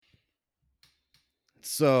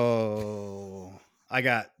So I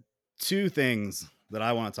got two things that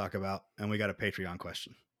I want to talk about, and we got a Patreon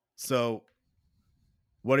question. So,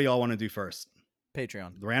 what do y'all want to do first?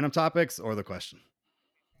 Patreon. The random topics or the question?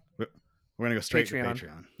 We're gonna go straight Patreon. to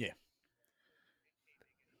Patreon. Yeah.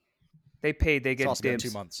 They paid. They It's get also been dibs.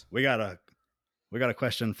 2 months. We got a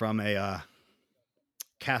question from a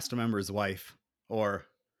cast member's wife or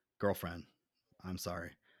girlfriend. I'm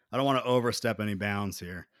sorry, I don't want to overstep any bounds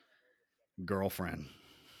here. Girlfriend.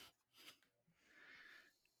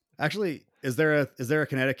 Actually, is there a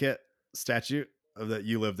Connecticut statute of that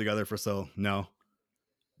you live together for so? No.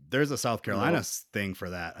 There's a South Carolina No. thing for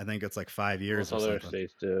that. I think it's like 5 years Most or other something.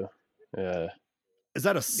 states do. Yeah. Is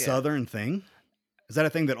that a Southern thing? Is that a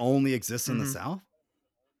thing that only exists in the Mhm. South?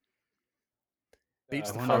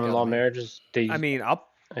 Beats the fuck Common out law of me. marriages. I mean, I'll.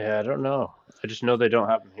 Yeah, I don't know. I just know they don't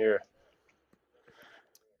have them here.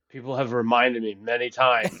 People have reminded me many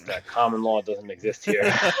times that common law doesn't exist here.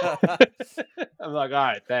 I'm like, all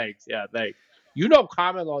right, thanks. Yeah, thanks. You know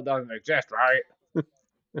common law doesn't exist, right?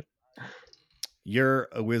 You're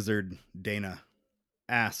a wizard, Dana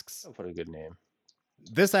asks. What a good name.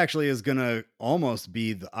 This actually is going to almost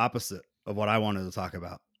be the opposite of what I wanted to talk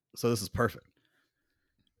about. So this is perfect.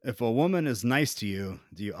 If a woman is nice to you,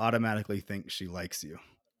 do you automatically think she likes you?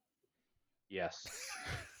 Yes.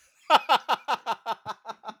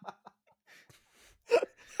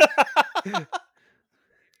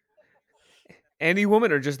 Any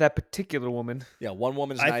woman or just that particular woman? Yeah, one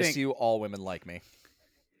woman's I nice think- to you, all women like me.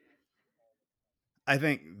 I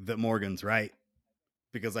think that Morgan's right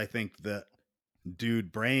because I think that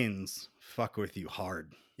dude brains fuck with you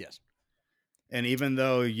hard. Yes. And even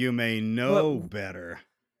though you may know better,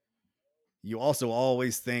 you also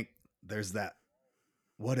always think there's that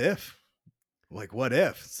what if? Like what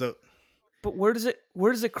if? So But where does it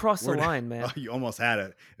cross the where do- line, man? Oh, you almost had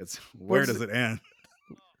it. It's where does does it end?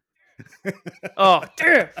 Oh,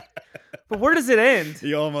 damn. But where does it end?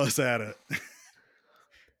 You almost had it.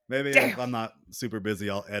 Maybe Damn. if I'm not super busy,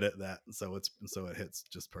 I'll edit that so it hits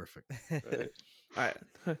just perfect. Right. All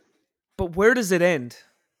right. But where does it end?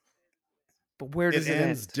 But where does it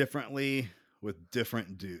ends end? differently with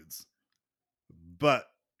different dudes. But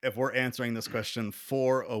if we're answering this question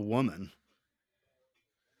for a woman,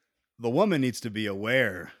 the woman needs to be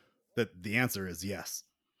aware that the answer is yes.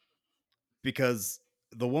 Because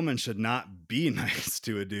the woman should not be nice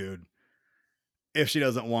to a dude if she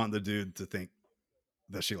doesn't want the dude to think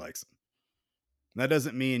that she likes him. That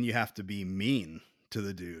doesn't mean you have to be mean to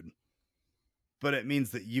the dude, but it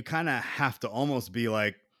means that you kind of have to almost be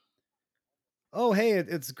like, oh, hey,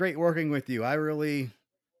 it's great working with you. I really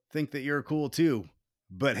think that you're cool too.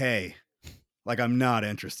 But hey, like, I'm not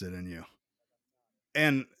interested in you.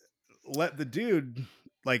 And let the dude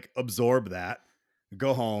like absorb that,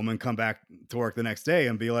 go home and come back to work the next day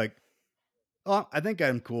and be like, oh, I think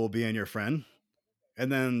I'm cool being your friend.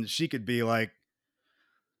 And then she could be like,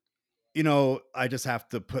 I just have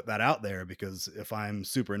to put that out there because if I'm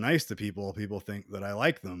super nice to people, people think that I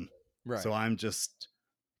like them. Right. So I'm just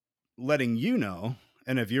letting you know.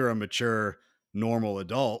 And if you're a mature, normal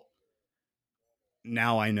adult,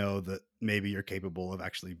 now I know that maybe you're capable of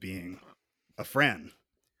actually being a friend.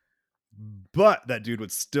 But that dude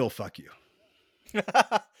would still fuck you.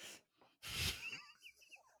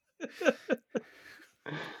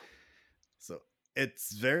 So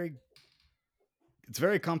it's very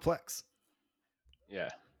complex. Yeah.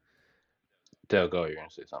 Dale, go. You're going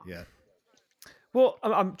to say something. Yeah. Well,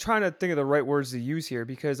 I'm trying to think of the right words to use here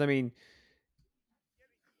because I mean,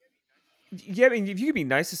 yeah, I mean, if you could be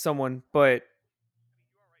nice to someone, but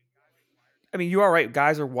I mean, you are right.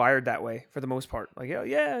 Guys are wired that way for the most part. Like,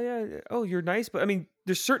 yeah. Oh, you're nice, but I mean,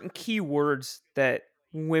 there's certain key words that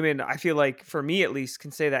women, I feel like, for me at least,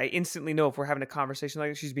 can say that I instantly know if we're having a conversation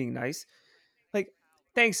like she's being nice. Like,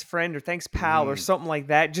 thanks, friend, or thanks, pal, or something like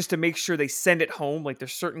that, just to make sure they send it home. Like,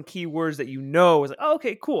 there's certain key words that you know is like, oh,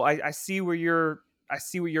 okay, cool. I see what your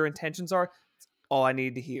intentions are. That's all I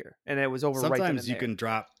needed to hear, and it was over. Sometimes right then and you there. can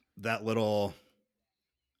drop that little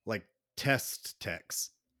like test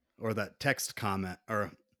text or that text comment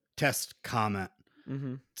or test comment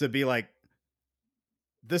to be like,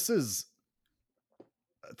 this is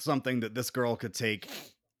something that this girl could take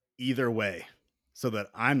either way so that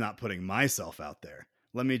I'm not putting myself out there.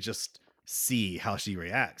 Let me just see how she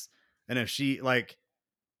reacts. And if she like,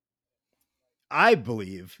 I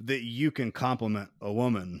believe that you can compliment a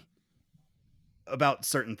woman about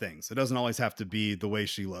certain things. It doesn't always have to be the way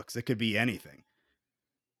she looks. It could be anything.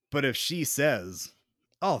 But if she says,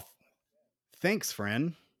 "Oh, thanks,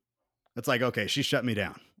 friend," it's like, okay, she shut me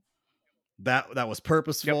down. That was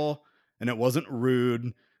purposeful and it wasn't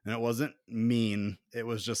rude. And it wasn't mean. It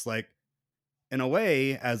was just like, in a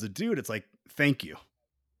way, as a dude, it's like, thank you.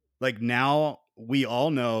 Like, now we all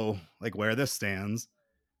know like where this stands.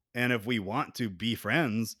 And if we want to be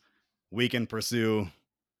friends, we can pursue,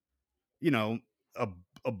 you know, a,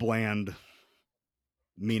 a bland,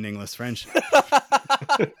 meaningless friendship.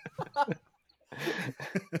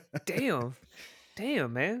 Damn.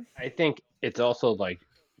 Damn, man. I think it's also like,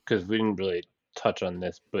 because we didn't really touch on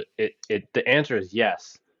this, but the answer is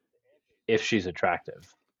yes if she's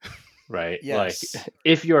attractive, right? Like Yes.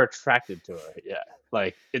 if you're attracted to her, yeah.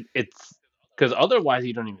 Like it's because otherwise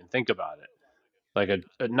you don't even think about it. Like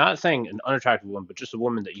not saying an unattractive woman, but just a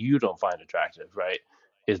woman that you don't find attractive, right,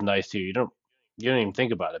 is nice to you. You don't even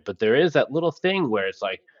think about it. But there is that little thing where it's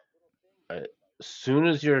like, as soon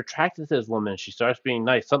as you're attracted to this woman, she starts being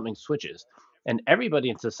nice, something switches, and everybody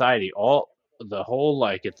in society, all the whole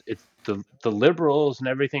like it's the liberals and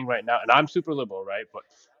everything right now, and I'm super liberal, right? But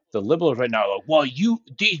the liberals right now are like, well,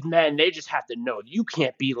 these men, they just have to know you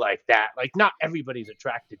can't be like that. Like, not everybody's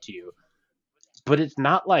attracted to you, but it's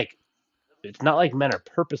not like men are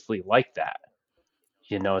purposely like that.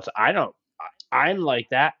 It's I'm like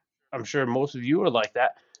that. I'm sure most of you are like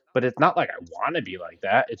that, but it's not like I want to be like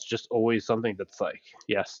that. It's just always something that's like,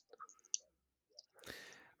 yes.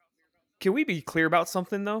 Can we be clear about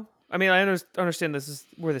something though? I mean, I understand this is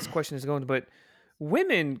where this question is going, but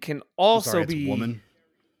women can I'm also sorry, it's be woman.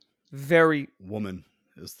 very. Woman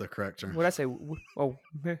is the correct term. What did I say?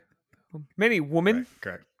 Many women.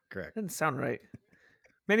 Correct. Doesn't sound right.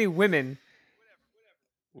 Many women.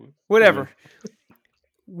 Whatever.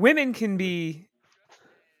 Women can be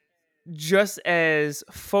just as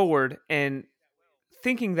forward and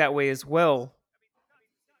thinking that way as well.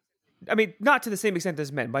 I mean, not to the same extent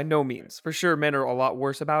as men, by no means. For sure, men are a lot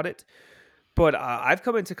worse about it. But I've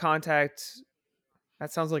come into contact.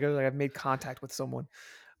 That sounds like I've made contact with someone.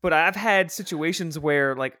 But I've had situations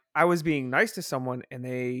where like I was being nice to someone and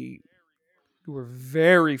they were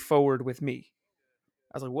very forward with me.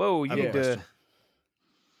 I was like, "Whoa, I you have a need to question.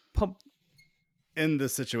 pump." In the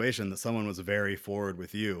situation that someone was very forward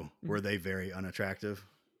with you, were they very unattractive?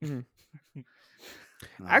 Mhm. Oh,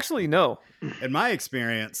 Actually, okay. no. In my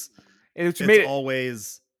experience, It's it's made it.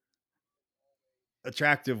 always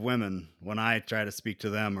attractive women when I try to speak to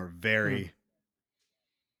them are very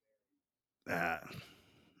uh,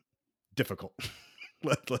 difficult.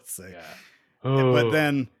 Let's say. Yeah. But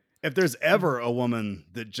then if there's ever a woman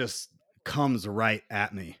that just comes right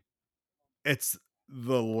at me, it's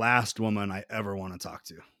the last woman I ever want to talk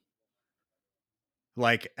to.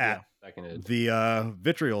 Like at Seconded. the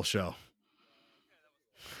Vitriol show.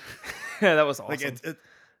 Yeah, that was awesome. Like That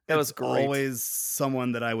it's was great. always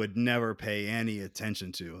someone that I would never pay any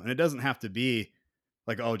attention to. And it doesn't have to be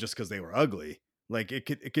like, oh, just because they were ugly. Like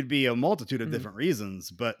it could be a multitude of Mhm. different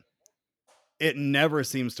reasons, but it never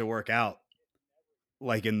seems to work out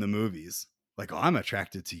like in the movies. Like, oh, I'm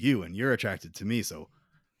attracted to you and you're attracted to me. So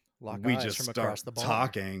Lock we eyes just from start across the bar.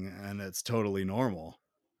 talking and it's totally normal.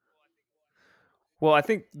 Well, I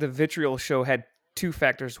think the Vitriol show had two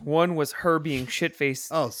factors. One was her being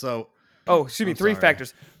shit-faced. Oh, Excuse me, I'm three sorry.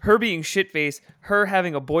 factors. Her being shit-faced, her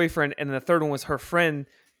having a boyfriend, and then the third one was her friend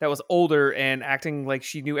that was older and acting like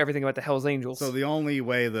she knew everything about the Hells Angels. So the only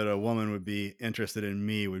way that a woman would be interested in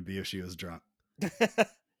me would be if she was drunk.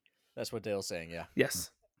 That's what Dale's saying, yeah.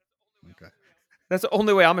 Yes. Okay. That's the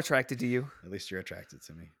only way I'm attracted to you. At least you're attracted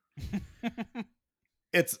to me.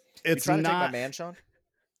 It's You trying not. to take my man, Sean?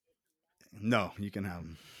 No, you can have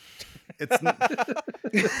him. It's.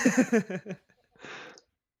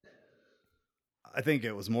 I think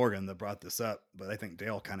it was Morgan that brought this up, but I think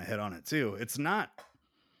Dale kind of hit on it too. It's not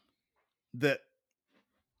that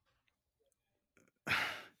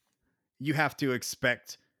you have to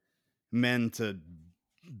expect men to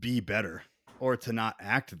be better or to not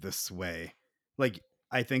act this way. Like,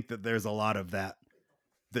 I think that there's a lot of that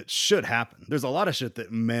should happen. There's a lot of shit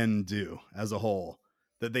that men do as a whole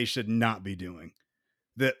that they should not be doing,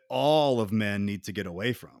 that all of men need to get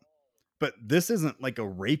away from. But this isn't like a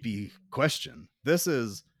rapey question. This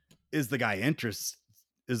is the guy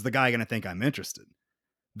going to think I'm interested?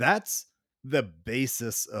 That's the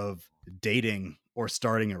basis of dating or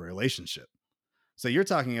starting a relationship. So you're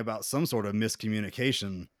talking about some sort of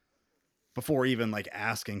miscommunication before even like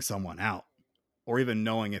asking someone out or even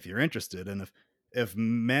knowing if you're interested. And if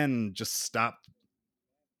men just stop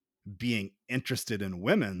being interested in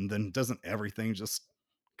women, then doesn't everything just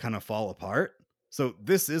kind of fall apart? So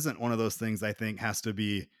this isn't one of those things I think has to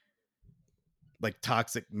be like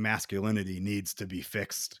toxic masculinity needs to be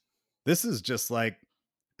fixed. This is just like,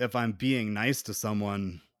 if I'm being nice to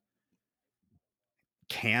someone,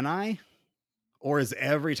 can I? Or is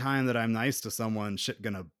every time that I'm nice to someone shit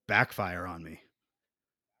gonna backfire on me?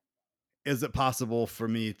 Is it possible for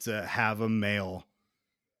me to have a male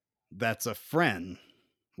that's a friend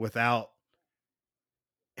without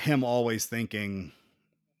him always thinking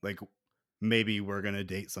like maybe we're going to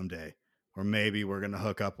date someday or maybe we're going to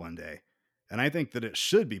hook up one day? And I think that it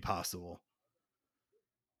should be possible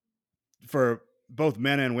for both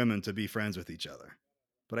men and women to be friends with each other.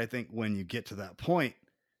 But I think when you get to that point,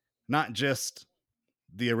 not just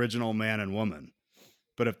the original man and woman,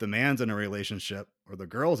 but if the man's in a relationship or the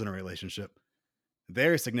girl's in a relationship,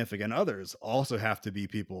 their significant others also have to be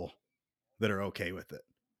people that are okay with it.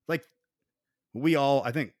 Like we all,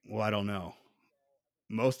 I think, well, I don't know.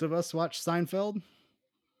 Most of us watch Seinfeld. Do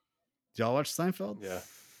y'all watch Seinfeld? Yeah.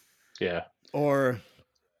 Yeah. Or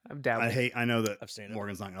I've dabbled. I know that I've seen it.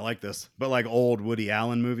 Morgan's not going to like this, but like old Woody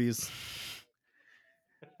Allen movies,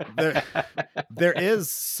 there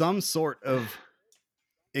is some sort of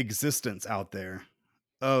existence out there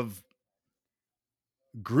of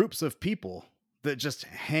groups of people that just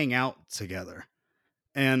hang out together.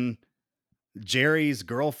 And Jerry's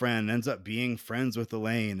girlfriend ends up being friends with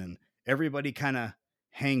Elaine, and everybody kind of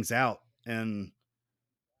hangs out. And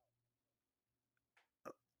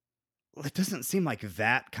it doesn't seem like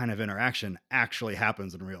that kind of interaction actually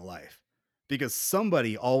happens in real life, because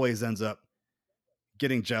somebody always ends up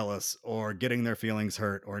getting jealous or getting their feelings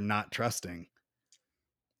hurt or not trusting.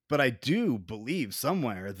 But I do believe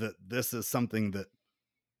somewhere that this is something that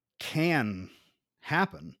can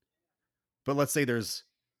happen. But let's say there's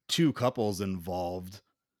two couples involved,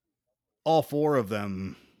 all four of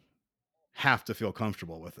them have to feel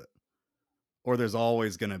comfortable with it, or there's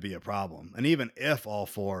always going to be a problem. And even if all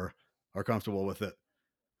four are comfortable with it,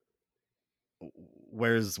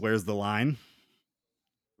 where's the line?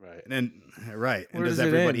 Right. And right. And Where does does it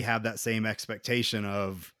everybody end? have that same expectation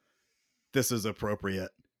of this is appropriate?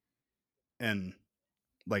 And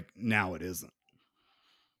like now it isn't.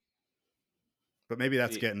 But maybe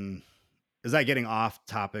that's See, is that getting off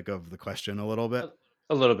topic of the question a little bit?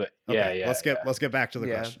 a little bit. Yeah, Okay, yeah, yeah. let's get back to the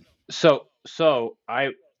Yeah. question. So I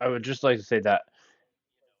would just like to say that,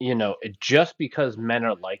 just because men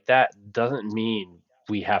are like that doesn't mean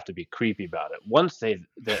we have to be creepy about it. Once that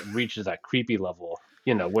reaches that creepy level,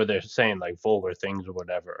 where they're saying like vulgar things or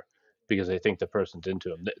whatever because they think the person's into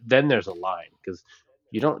them, then there's a line, because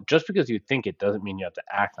you don't, just because you think it doesn't mean you have to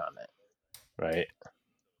act on it, right?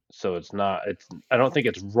 So I don't think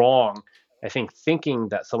it's wrong. I think thinking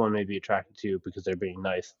that someone may be attracted to you because they're being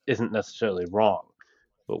nice isn't necessarily wrong.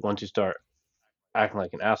 But once you start acting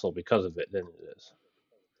like an asshole because of it, then it is.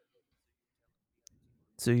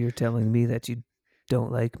 So you're telling me that you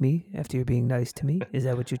don't like me after you're being nice to me? Is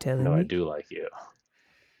that what you're telling No, I me? do like you.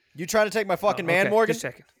 You trying to take my fucking Oh, man, okay, Morgan? Just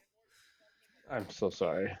checking. I'm so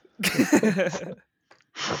sorry.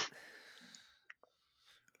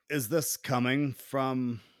 Is this coming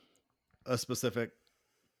from a specific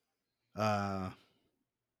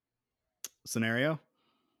scenario?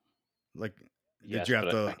 Like, did Yes, you have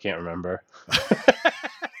but I to? can't remember.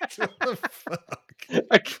 What the fuck?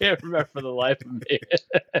 I can't remember for the life of me.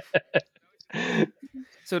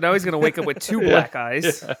 So now he's gonna wake up with two Yeah, black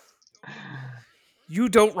eyes. yeah. You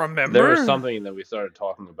don't There remember? was something, and then we started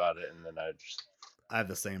talking about it, and then I have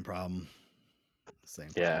the same problem.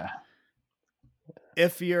 yeah.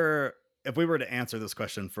 If we were to answer this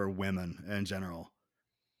question for women in general,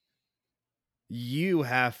 you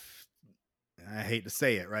have, I hate to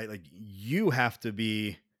say it, right? Like you have to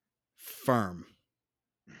be firm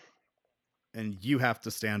and you have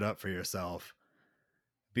to stand up for yourself,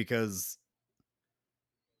 because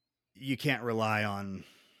you can't rely on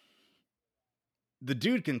the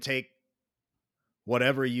dude can take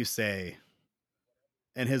whatever you say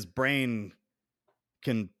and his brain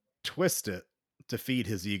can twist it to feed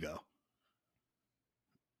his ego.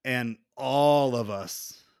 And all of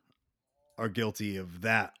us are guilty of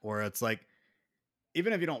that, where it's like,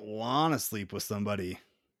 even if you don't want to sleep with somebody,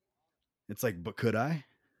 it's like, but could I?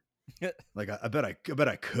 Like, I bet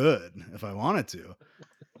I could if I wanted to.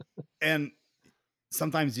 And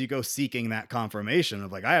sometimes you go seeking that confirmation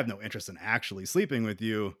of like, I have no interest in actually sleeping with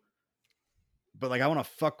you, but like, I want to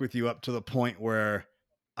fuck with you up to the point where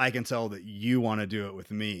I can tell that you want to do it with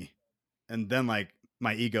me. And then like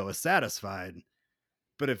my ego is satisfied.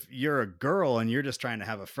 But if you're a girl and you're just trying to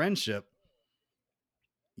have a friendship,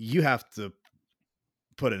 you have to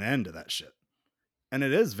put an end to that shit. And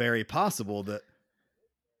it is very possible that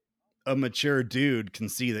a mature dude can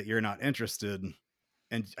see that you're not interested.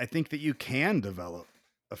 And I think that you can develop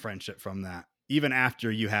a friendship from that, even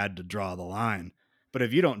after you had to draw the line. But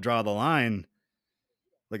if you don't draw the line,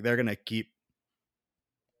 like they're going to keep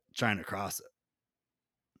trying to cross it.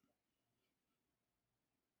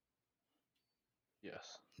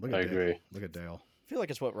 Yes, Look I at Dale. agree. Look at Dale. I feel like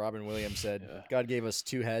it's what Robin Williams said. Yeah. God gave us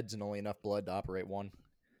 2 heads and only enough blood to operate one.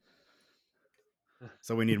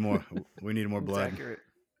 So we need more. We need more It's blood. accurate.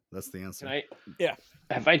 That's the answer. Can I? Yeah.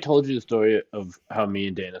 Have I told you the story of how me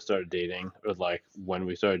and Dana started dating, or like when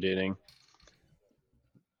we started dating?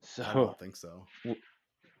 I So don't think so.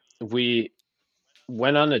 we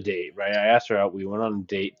went on a date, right? I asked her out. We went on a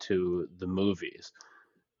date to the movies.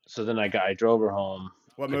 So then I drove her home.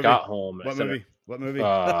 What I movie? got home and What I said, movie? What movie?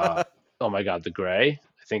 Oh my God, The Gray.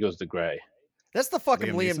 I think it was The Gray. That's the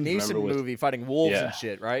fucking Liam Liam Neeson? Neeson, Remember with- movie fighting wolves Yeah. and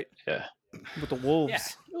shit, right? Yeah, With the wolves. yeah,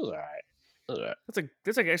 it was alright. It was alright.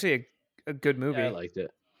 That's like actually a good movie. Yeah, I liked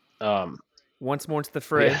it. Once more into the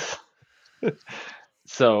fray. Yeah.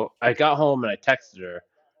 So I got home and I texted her.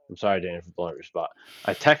 I'm sorry, Dana, for blowing up your spot.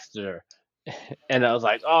 I texted her, and I was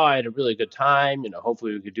like, "Oh, I had a really good time.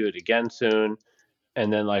 Hopefully we could do it again soon."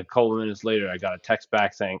 And then like a couple minutes later, I got a text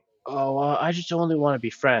back saying, "Oh, I just only want to be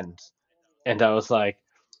friends." And I was like,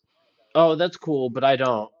 "Oh, that's cool, but I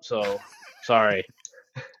don't. So sorry."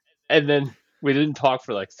 And then we didn't talk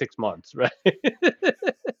for like 6 months, right?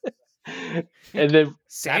 And then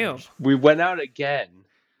Damn. we went out again.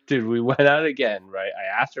 Dude, we went out again, right?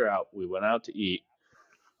 I asked her out. We went out to eat.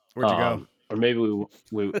 Where'd you go? Or maybe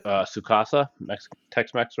we Sukasa,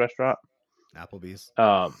 Tex-Mex restaurant. Applebee's.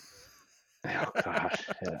 Oh gosh,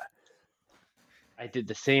 yeah. I did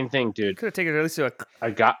the same thing, dude. Could have taken it at least to a I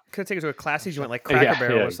got could have taken it to a classy joint like Cracker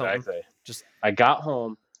Barrel or something. exactly. I got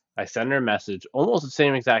home, I sent her a message, almost the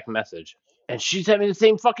same exact message, and she sent me the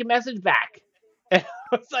same fucking message back. And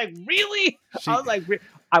I was like, really? I was like,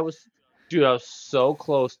 I was so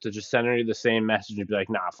close to just sending her the same message and be like,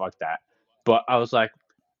 nah, fuck that. But I was like,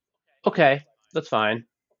 okay, that's fine.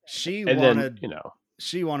 She And wanted then,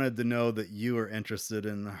 she wanted to know that you were interested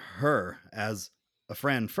in her as a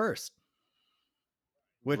friend first.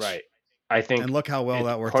 Which right. I think, and look how well it's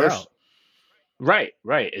that worked out. Right.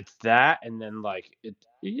 It's that, and then like it's.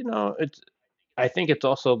 I think it's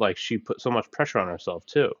also like she put so much pressure on herself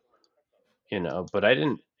too. But I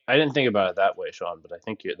didn't think about it that way, Sean. But I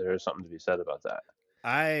think there is something to be said about that.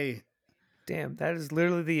 Damn, that is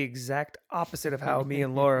literally the exact opposite of how me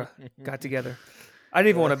and Laura got together. I didn't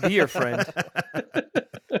even want to be your friend.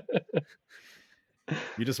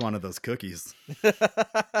 You just wanted those cookies.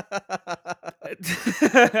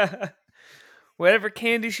 Whatever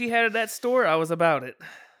candy she had at that store, I was about it.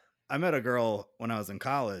 I met a girl when I was in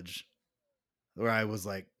college where I was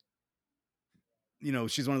like,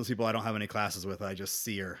 she's one of those people I don't have any classes with. I just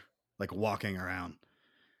see her like walking around.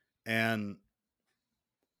 And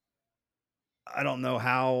I don't know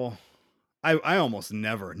how I almost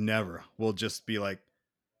never will just be like,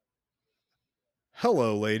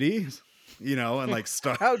 hello, ladies, and like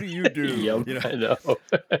start. How do you do? Yep, I know.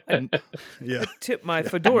 Yeah. Tip my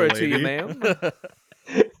fedora to you, lady. ma'am.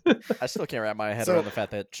 I still can't wrap my head So- around the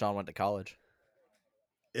fact that Sean went to college.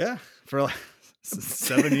 Yeah. For like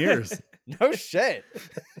 7 years. No shit.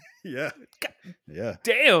 Yeah. Yeah.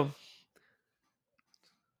 Damn.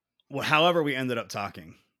 Well, however we ended up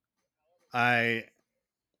talking, I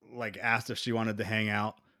like asked if she wanted to hang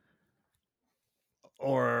out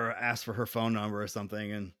or asked for her phone number or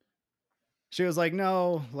something. And she was like,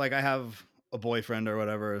 no, like I have a boyfriend or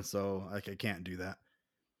whatever. So like, I can't do that.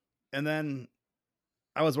 And then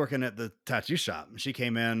I was working at the tattoo shop. She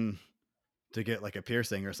came in to get like a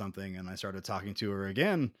piercing or something. And I started talking to her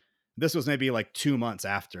again. This was maybe like 2 months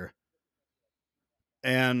after.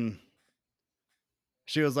 And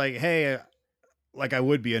she was like, hey, like I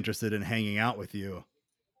would be interested in hanging out with you.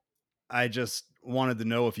 I just wanted to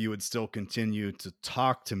know if you would still continue to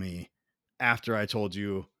talk to me after I told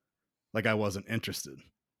you like I wasn't interested.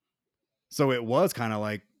 So it was kind of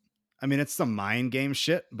like, I mean, it's some mind game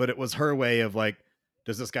shit, but it was her way of like,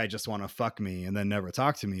 does this guy just want to fuck me and then never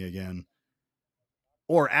talk to me again?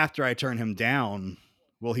 Or after I turn him down,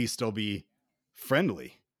 will he still be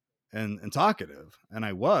friendly and talkative? And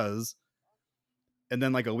I was. And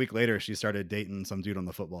then like a week later, she started dating some dude on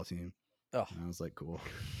the football team. Oh. And I was like, cool.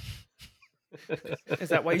 Is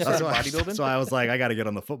that why you started bodybuilding? So I was like, I got to get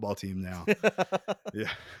on the football team now. Yeah.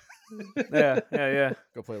 Yeah.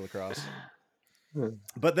 Go play lacrosse.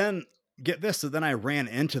 But then get this. So then I ran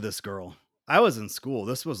into this girl. I was in school.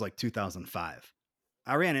 This was like 2005.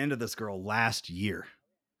 I ran into this girl last year.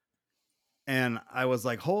 And I was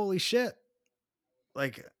like, holy shit.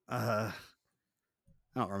 Like, I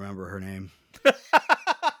don't remember her name.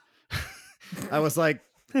 I was like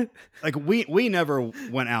we never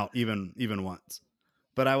went out even once.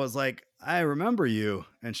 But I was like, I remember you.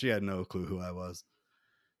 And she had no clue who I was.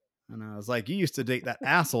 And I was like, you used to date that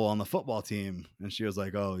asshole on the football team. And she was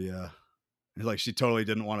like, oh yeah. And like, she totally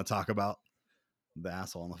didn't want to talk about the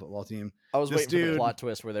asshole on the football team. I was This waiting for the dude, plot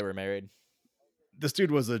twist where they were married. this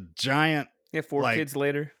dude was a giant, Yeah, 4 like, kids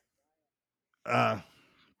later.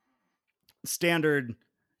 standard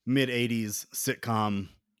mid 80s sitcom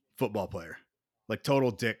football player, like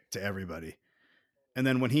total dick to everybody. And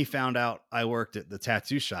then when he found out I worked at the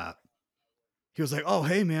tattoo shop, he was like, "Oh,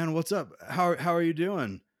 hey man, what's up? How are you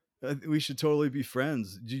doing? We should totally be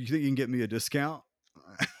friends. Do you think you can get me a discount?"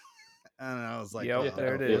 And I was like, Yep, "Oh,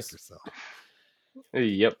 there go it fuck is. yourself."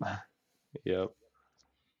 Yep. Yep.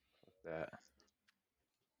 That. Uh,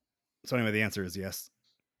 So anyway, the answer is yes.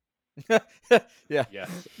 Yeah.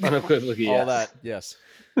 Yes. Unequivocally, All yes. that. Yes.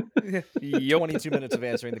 Yup. 22 minutes of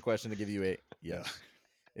answering the question to give you 8. Yeah. Yes.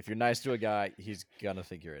 If you're nice to a guy, he's gonna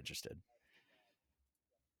think you're interested.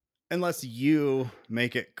 Unless you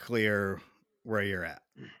make it clear where you're at.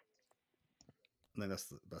 I think that's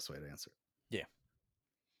the best way to answer it. Yeah.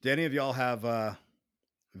 Do any of y'all have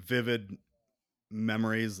vivid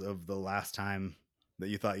memories of the last time that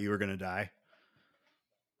you thought you were going to die?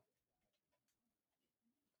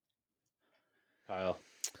 Kyle.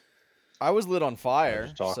 I was lit on fire,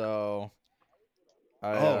 just talk. so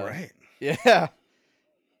I, Oh, right. yeah.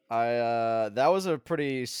 That was a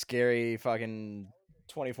pretty scary fucking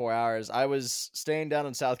 24 hours. I was staying down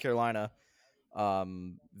in South Carolina,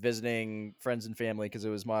 visiting friends and family because it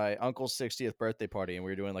was my uncle's 60th birthday party, and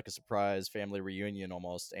we were doing like a surprise family reunion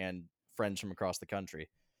almost, and friends from across the country.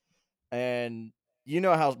 And you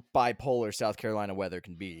know how bipolar South Carolina weather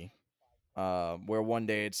can be, where one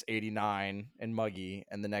day it's 89 and muggy,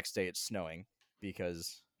 and the next day it's snowing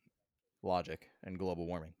because logic and global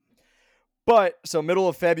warming. But so middle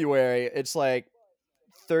of February, it's like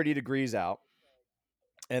 30 degrees out,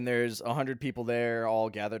 and there's 100 people there all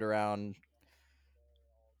gathered around.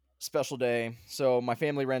 Special day. So my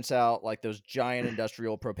family rents out like those giant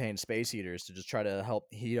industrial propane space heaters to just try to help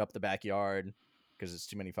heat up the backyard because it's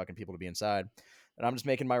too many fucking people to be inside. And I'm just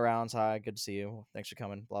making my rounds. Hi, good to see you. Thanks for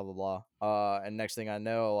coming. Blah blah blah. And next thing I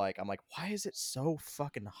know, like I'm like, why is it so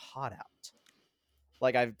fucking hot out?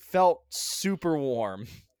 Like I felt super warm.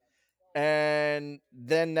 And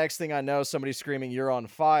then next thing I know, somebody's screaming, "You're on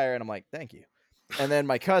fire!" And I'm like, "Thank you." And then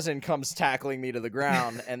my cousin comes tackling me to the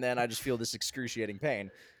ground, and then I just feel this excruciating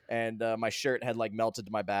pain. And my shirt had like melted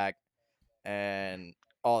to my back, and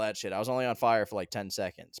all that shit. I was only on fire for like 10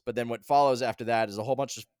 seconds. But then what follows after that is a whole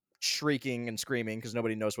bunch of shrieking and screaming because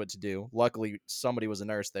nobody knows what to do. Luckily, somebody was a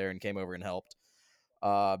nurse there and came over and helped.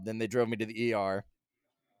 Then they drove me to the ER.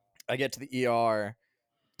 I get to the ER.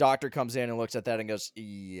 Doctor comes in and looks at that and goes,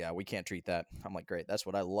 "Yeah, we can't treat that." I'm like, "Great, that's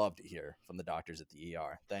what I love to hear from the doctors at the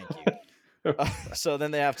ER. Thank you." So then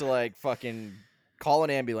they have to like fucking call an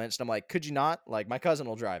ambulance, and I'm like, "Could you not? Like, my cousin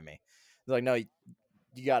will drive me." They're like, "No,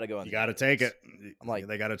 you got to go in. You the got to take it. ambulance." I'm like,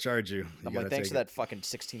 they got to charge you. I'm gotta like, "Thanks take for it. that fucking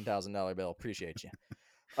 $16,000 bill. Appreciate you."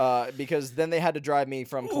 Because then they had to drive me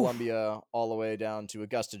from Columbia all the way down to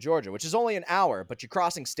Augusta, Georgia, which is only an hour, but you're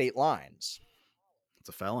crossing state lines. It's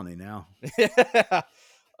a felony now.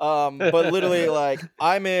 But literally, like,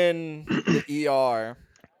 I'm in the ER,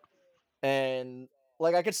 and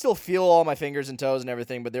like I could still feel all my fingers and toes and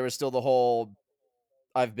everything, but there was still the whole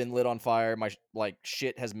I've been lit on fire, my like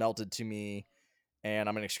shit has melted to me, and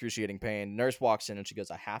I'm in excruciating pain. Nurse walks in and she goes,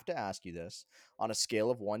 "I have to ask you this. On a scale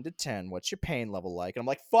of 1 to 10, what's your pain level like?" And I'm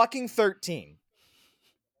like, "Fucking 13."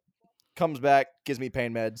 Comes back, gives me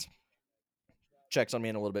pain meds, checks on me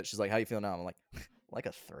in a little bit. She's like, "How you feel now?" I'm like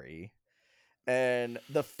a 3. And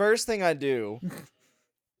the first thing I do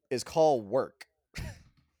is call work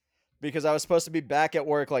because I was supposed to be back at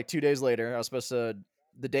work like 2 days later.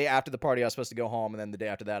 The day after the party, I was supposed to go home. And then the day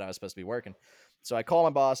after that, I was supposed to be working. So I call my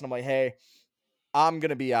boss and I'm like, "Hey, I'm going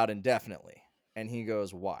to be out indefinitely." And he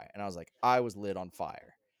goes, "Why?" And I was like, "I was lit on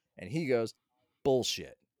fire." And he goes,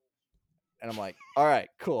 "Bullshit." And I'm like, "All right,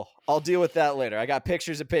 cool. I'll deal with that later. I got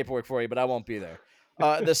pictures and paperwork for you, but I won't be there."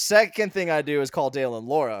 The second thing I do is call Dale and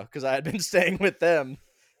Laura because I had been staying with them.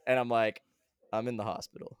 And I'm like, "I'm in the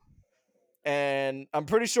hospital." And I'm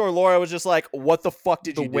pretty sure Laura was just like, "What the fuck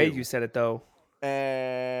did The you way do?" you said it, though.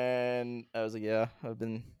 And I was like, "Yeah, I've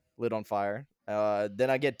been lit on fire." Then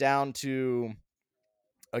I get down to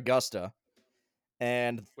Augusta.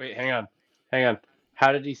 And Wait, hang on.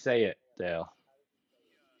 How did he say it, Dale?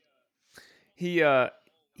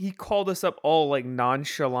 He called us up all like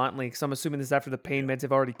nonchalantly because I'm assuming this is after the pain meds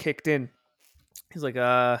have already kicked in. He's like,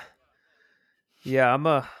 yeah, I'm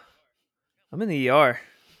in the ER.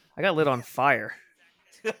 I got lit on fire."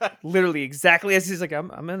 Literally exactly as he's like,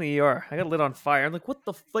 I'm in the ER. I got lit on fire. I'm like, what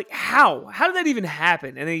the like how? How did that even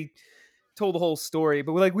happen? And he told the whole story,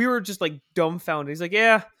 but we were just like dumbfounded. He's like,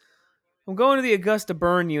 "Yeah, I'm going to the Augusta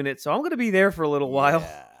burn unit, so I'm gonna be there for a little while."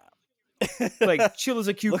 yeah. like chill as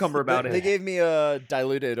a cucumber They- about They it. gave me a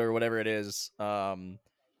diluted or whatever it is. That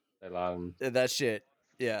shit.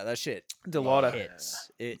 Yeah, that shit Delata.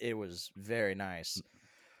 hits. It was very nice.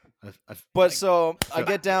 I But so I feel,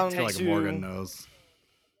 get I down feel like to Morgan knows.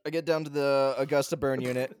 I get down to the Augusta burn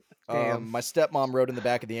unit. Damn. My stepmom rode in the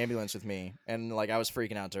back of the ambulance with me, and like I was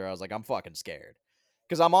freaking out to her. I was like, I'm fucking scared,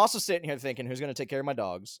 because I'm also sitting here thinking, who's gonna take care of my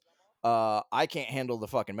dogs? I can't handle the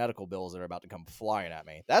fucking medical bills that are about to come flying at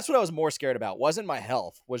me. That's what I was more scared about. Wasn't my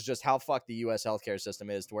health, was just how fucked the U.S. healthcare system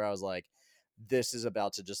is. To where I was like, this is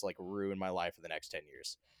about to just like ruin my life for the next 10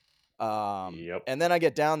 years. Yep. And then I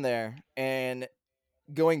get down there, and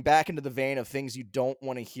going back into the vein of things you don't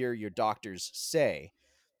want to hear your doctors say.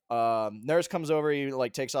 Nurse comes over, he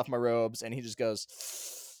like takes off my robes, and he just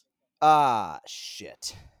goes, "Ah,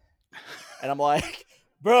 shit." And I'm like,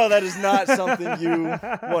 "Bro, that is not something you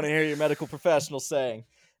want to hear your medical professional saying."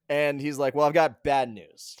 And he's like, "Well, I've got bad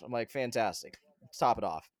news." I'm like, "Fantastic. Let's top it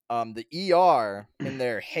off." The ER, in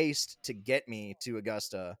their haste to get me to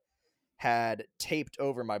Augusta, had taped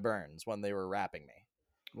over my burns when they were wrapping me.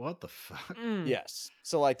 What the fuck? Yes.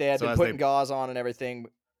 So like they had So been as putting they- gauze on and everything,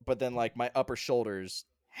 but then like my upper shoulders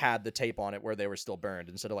had the tape on it where they were still burned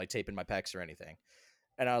instead of like taping my pecs or anything.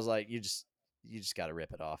 And I was like, you just got to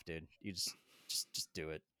rip it off, dude. You just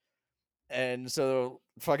do it. And so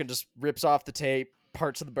fucking just rips off the tape,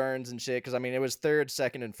 parts of the burns and shit. Cause I mean, it was third,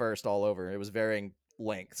 second, and first all over. It was varying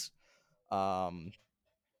lengths.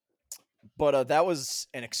 But that was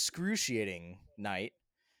an excruciating night.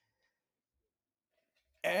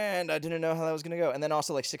 And I didn't know how that was going to go. And then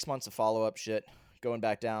also like 6 months of follow-up shit going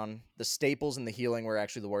back down. The staples and the healing were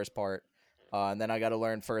actually the worst part. And then I got to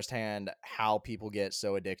learn firsthand how people get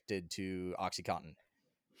so addicted to OxyContin,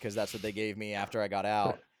 because that's what they gave me after I got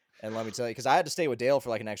out. And let me tell you, because I had to stay with Dale for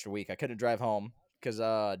like an extra week. I couldn't drive home because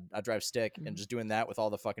I drive stick, and just doing that with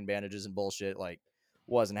all the fucking bandages and bullshit like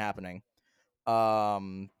wasn't happening.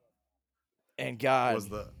 And God, Was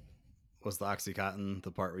the OxyContin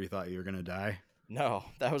the part where you thought you were gonna die? no,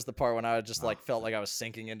 that was the part when I just like felt like I was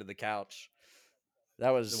sinking into the couch. That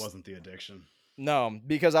was It wasn't the addiction. no,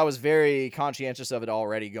 because I was very conscientious of it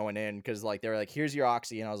already going in, because like they were like, here's your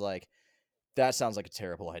oxy, and I was like, that sounds like a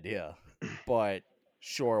terrible idea, but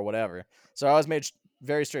sure, whatever. So I was made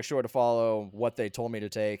very strict sure to follow what they told me to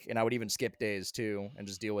take, and I would even skip days too and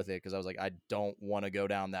just deal with it, because I was like, I don't want to go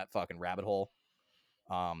down that fucking rabbit hole.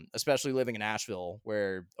 Especially living in Asheville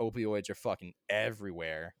where opioids are fucking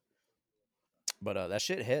everywhere. But that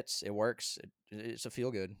shit hits. It works. It's a feel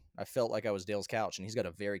good. I felt like I was Dale's couch, and he's got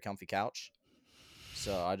a very comfy couch.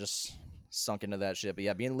 So I just sunk into that shit. But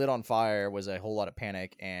yeah, being lit on fire was a whole lot of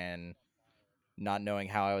panic and not knowing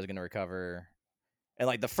how I was going to recover. And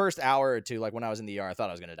like the first hour or two, like when I was in the ER, I thought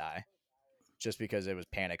I was going to die just because it was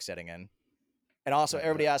panic setting in. And also,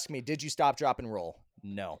 everybody asked me, did you stop, drop, and roll?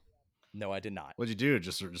 No. No, I did not. What'd you do?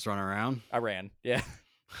 Just run around? I ran. Yeah.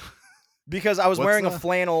 Because I was What's wearing a the-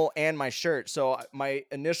 flannel and my shirt, so my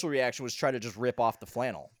initial reaction was try to just rip off the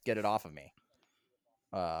flannel, get it off of me.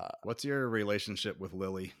 What's your relationship with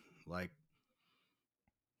Lily like?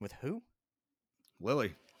 With who?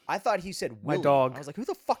 Lily. I thought he said My Willie. dog. I was like, who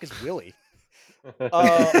the fuck is Willie?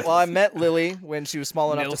 Well, I met Lily when she was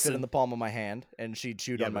small enough to fit in Nilsson. the palm of my hand, and she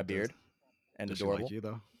chewed Yeah, on my but does- beard. And Does she adorable. like you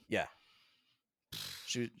though? Yeah.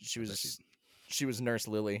 She Does she- was Nurse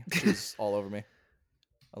Lily. She was all over me.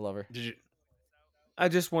 I love her. Did you? I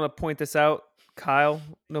just want to point this out, Kyle.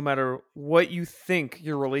 No matter what you think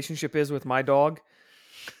your relationship is with my dog,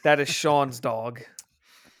 that is Sean's dog.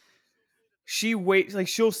 She waits, like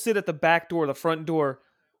she'll sit at the back door, the front door,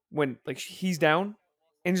 when like he's down,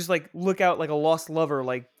 and just like look out like a lost lover,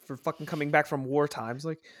 like for fucking coming back from war times.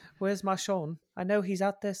 Like, where's my Sean? I know he's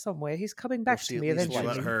out there somewhere. He's coming back she to at me least Did you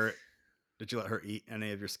eventually. let her? Did you let her eat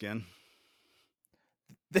any of your skin?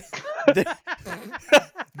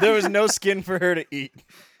 There was no skin for her to eat.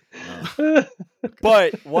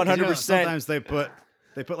 But 100%. Sometimes they put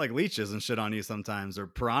like leeches and shit on you sometimes, or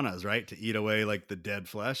piranhas, right, to eat away like the dead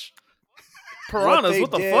flesh. Piranhas, they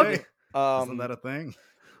what the did, fuck? Isn't that a thing?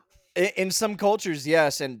 In some cultures,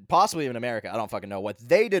 yes, and possibly even America. I don't fucking know what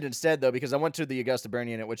they did instead, though, because I went to the Augusta Burn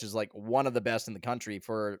Unit, which is like one of the best in the country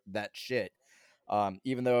for that shit.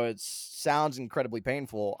 Even though it sounds incredibly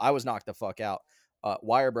painful, I was knocked the fuck out.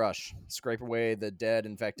 Wire brush, scrape away the dead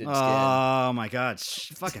infected skin. Oh my god!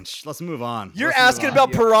 Let's move on. You're Let's move asking on.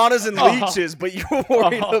 about piranhas and Oh. leaches, but you're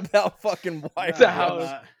worried Oh. about fucking wire That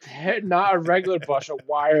brush. was not a regular brush, a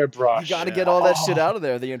wire brush. You got to Yeah. get all that Oh. shit out of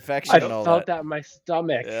there, the infection I and all felt that. that in my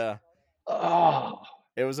stomach. Yeah, Oh,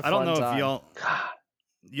 it was a I fun don't know time. if God.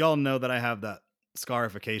 y'all know that I have that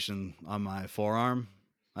scarification on my forearm.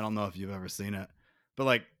 I don't know if you've ever seen it, but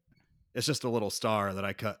like It's just a little star that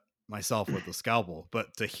I cut myself with a scalpel.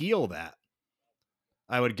 But to heal that,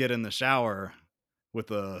 I would get in the shower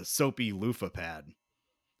with a soapy loofah pad,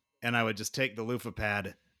 and I would just take the loofah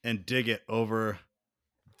pad and dig it over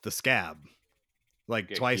the scab like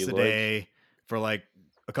Get twice a keloids. day for like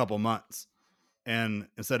a couple months. And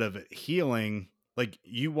instead of it healing, like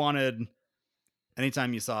you wanted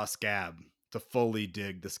anytime you saw a scab to fully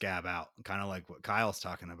dig the scab out, kind of like what Kyle's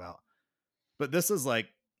talking about. But this is like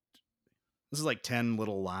 10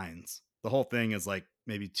 little lines. The whole thing is like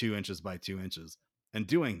maybe 2 inches by 2 inches. And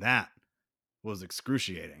doing that was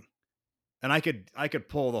excruciating. And I could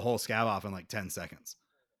pull the whole scab off in like 10 seconds.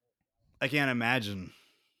 I can't imagine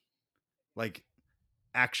like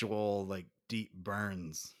actual like deep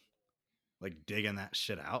burns, like digging that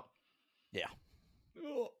shit out. Yeah.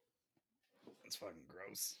 Ugh. It's fucking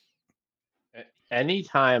gross.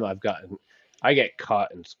 Anytime I get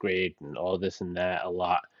cut and scraped and all this and that a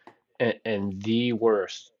lot, and the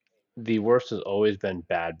worst has always been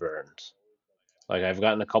bad burns. Like I've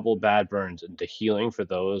gotten a couple of bad burns, and the healing for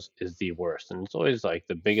those is the worst, and it's always like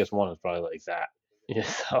the biggest one is probably like that. Yeah,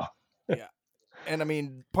 so Yeah. And I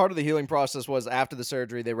mean, part of the healing process was after the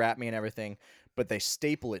surgery, they wrap me and everything, but they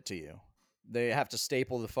staple it to you. They have to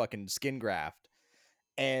staple the fucking skin graft.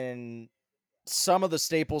 And some of the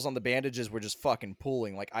staples on the bandages were just fucking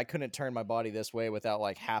pulling. Like I couldn't turn my body this way without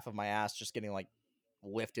like half of my ass just getting like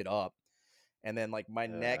lifted up. And then like my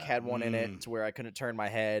neck had one in it Mm. to where I couldn't turn my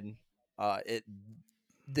head. It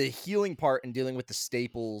the healing part in dealing with the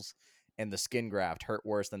staples and the skin graft hurt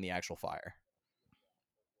worse than the actual fire.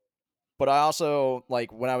 But I also,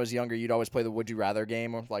 like, when I was younger, you'd always play the would you rather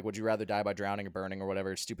game, or like, would you rather die by drowning or burning or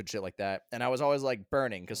whatever, stupid shit like that. And I was always like,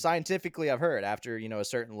 burning, because scientifically, I've heard after, a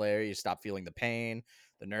certain layer, you stop feeling the pain,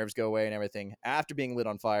 the nerves go away and everything. After being lit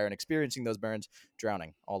on fire and experiencing those burns,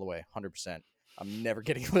 drowning all the way, 100%. I'm never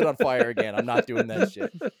getting lit on fire again. I'm not doing that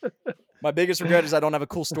shit. My biggest regret is I don't have a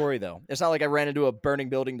cool story, though. It's not like I ran into a burning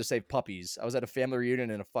building to save puppies. I was at a family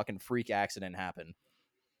reunion and a fucking freak accident happened.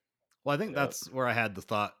 Well, I think yeah. that's where I had the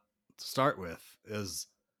thought to start with is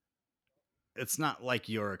it's not like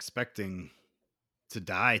you're expecting to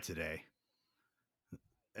die today.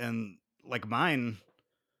 And like mine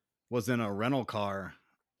was in a rental car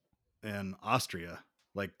in Austria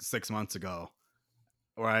like 6 months ago,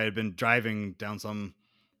 where I had been driving down some,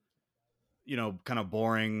 kind of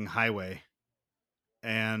boring highway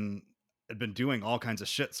and had been doing all kinds of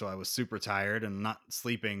shit. So I was super tired and not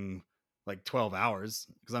sleeping like 12 hours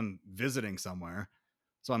because I'm visiting somewhere.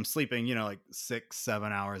 So I'm sleeping, like 6,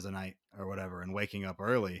 7 hours a night or whatever and waking up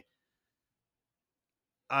early.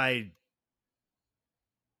 I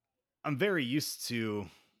I'm very used to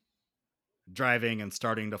driving and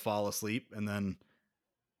starting to fall asleep and then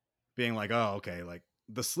being like, oh, okay, like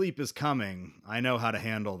the sleep is coming. I know how to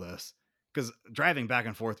handle this. Because driving back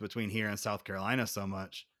and forth between here and South Carolina so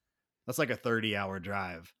much, that's like a 30-hour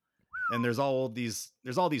drive. And there's all these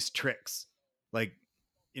tricks. Like,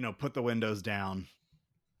 put the windows down,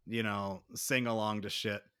 sing along to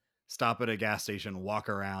shit, stop at a gas station, walk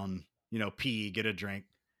around, pee, get a drink.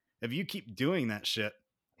 If you keep doing that shit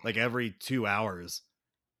like every 2 hours,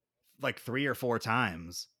 like 3 or 4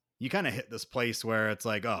 times, you kind of hit this place where it's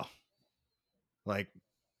like, oh, like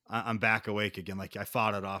I'm back awake again. Like I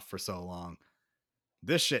fought it off for so long.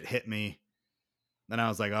 This shit hit me. Then I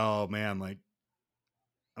was like, oh man, like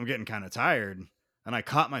I'm getting kind of tired. And I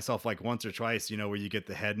caught myself like once or twice, where you get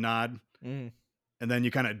the head nod Mm. and then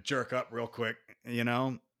you kind of jerk up real quick,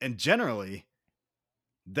 and generally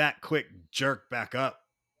that quick jerk back up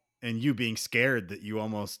and you being scared that you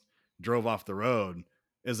almost drove off the road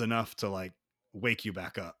is enough to like wake you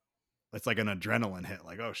back up. It's like an adrenaline hit,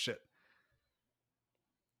 like, oh shit.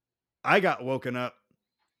 I got woken up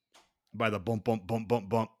by the bump, bump, bump, bump,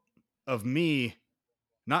 bump of me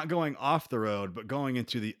not going off the road, but going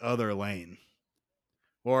into the other lane,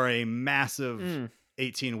 or a massive Mm.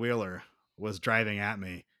 18 wheeler was driving at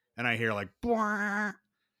me. And I hear like, "Bwah,"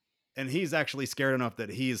 and he's actually scared enough that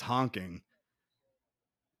he's honking.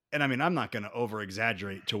 And I mean, I'm not going to over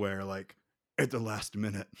exaggerate to where like at the last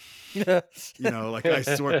minute, like I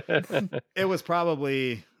swear it was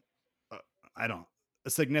probably, uh, I don't, a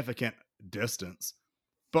significant distance,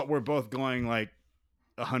 but we're both going like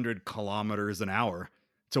 100 kilometers an hour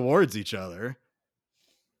towards each other.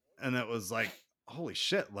 And it was like, holy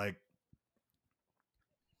shit. Like,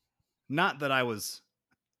 not that I was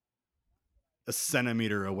a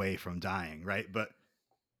centimeter away from dying, right? But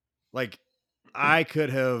like, I could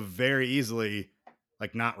have very easily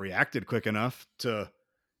like not reacted quick enough to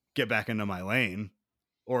get back into my lane,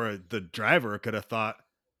 or the driver could have thought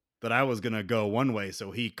that I was going to go one way.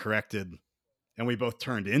 So he corrected and we both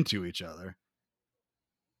turned into each other.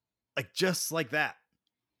 Like, just like that.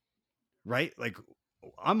 Right? Like,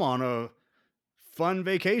 I'm on a fun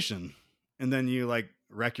vacation, and then you like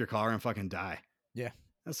wreck your car and fucking die. Yeah.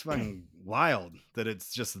 That's fucking wild that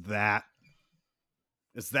it's just that.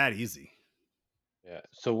 It's that easy. Yeah.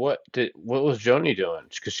 So what was Joni doing?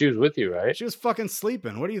 Because she was with you, right? She was fucking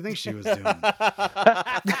sleeping. What do you think she was doing?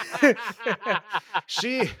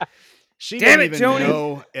 She Damn didn't it, even Joni.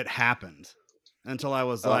 know it happened until I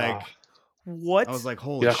was like, What? holy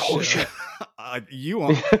You're like, holy shit.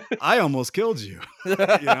 shit. I almost killed you. You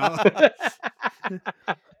know?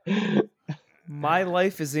 My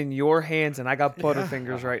life is in your hands, and I got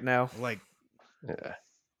butterfingers Yeah. right now. Like, Yeah.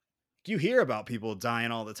 you hear about people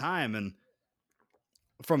dying all the time and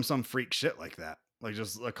from some freak shit like that, like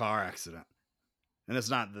just a car accident. And it's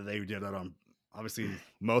not that they did it on, obviously,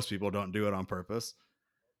 most people don't do it on purpose,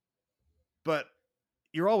 but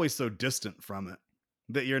you're always so distant from it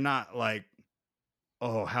that you're not like,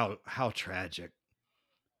 oh, how tragic.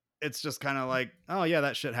 It's just kind of like, oh yeah,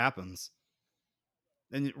 that shit happens.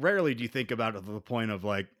 And rarely do you think about it to the point of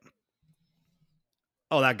like,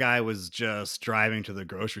 oh, that guy was just driving to the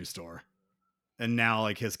grocery store and now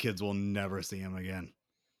like his kids will never see him again.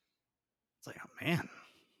 It's like, oh man,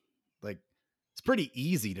 like it's pretty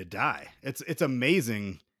easy to die. It's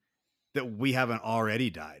amazing that we haven't already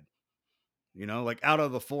died. You know, like out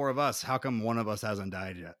of the four of us, how come one of us hasn't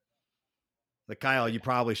died yet? Like, Kyle, you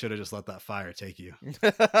probably should have just let that fire take you.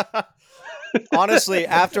 Honestly,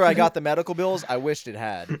 after I got the medical bills, I wished it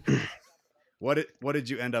had. What did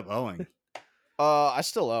you end up owing? I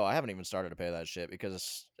still owe. I haven't even started to pay that shit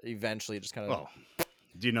because eventually it just kind of. Oh,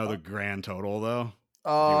 do you know the grand total though?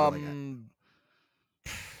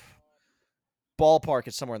 Ballpark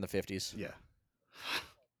is somewhere in the 50s. Yeah.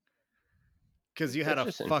 Because you had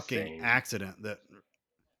That's a just fucking insane. accident that.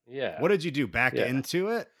 Yeah. What did you do? Back Yeah. into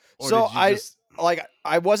it? Or So did you just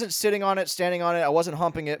I wasn't sitting on it, standing on it. I wasn't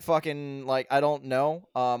humping it. Fucking like I don't know.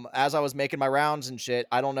 As I was making my rounds and shit,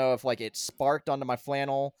 I don't know if like it sparked onto my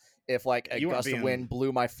flannel, if like a You weren't gust of being- wind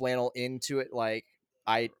blew my flannel into it. Like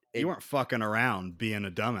you weren't fucking around being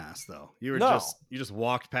a dumbass though. You were No. you just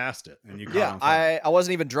walked past it and you caught Yeah, on fire. I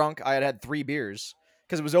wasn't even drunk. I had 3 beers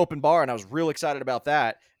because it was open bar and I was real excited about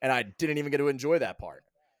that, and I didn't even get to enjoy that part.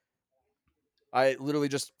 I literally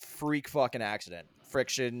just freak fucking accident,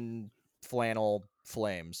 friction, flannel,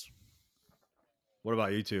 flames. What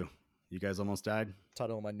about you two? You guys almost died?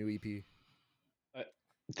 Title of my new E EP.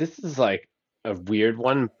 This is like a weird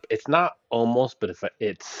one. It's not almost, but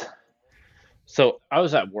it's. So I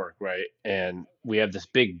was at work, right? And we have this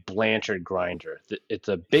big Blanchard grinder. It's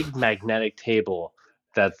a big magnetic table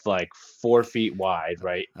that's like 4 feet wide,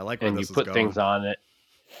 right? I like where And you this is put going. things on it.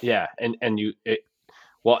 Yeah, and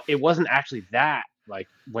well, it wasn't actually that like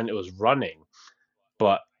when it was running,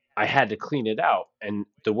 but I had to clean it out. And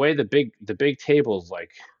the way the big table's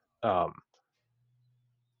like, um,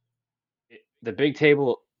 the big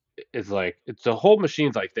table is like it's the whole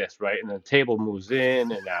machine's like this, right? And the table moves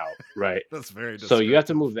in and out, right? That's very So you have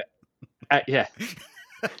to descriptive. move it. Yeah,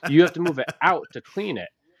 you have to move it out to clean it.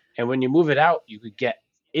 And when you move it out, you could get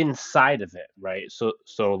inside of it, right? So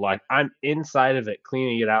like I'm inside of it,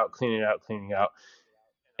 cleaning it out, cleaning it out, cleaning it out,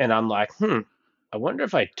 and I'm like, I wonder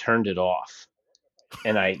if I turned it off.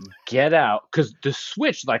 And I get out because the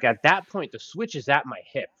switch, like at that point, the switch is at my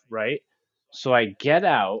hip, right? So I get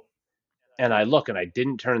out and I look and I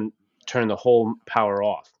didn't turn the whole power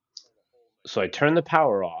off. So I turn the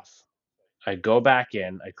power off. I go back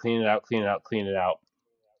in, I clean it out, clean it out, clean it out.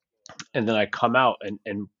 And then I come out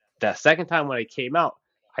and that second time when I came out,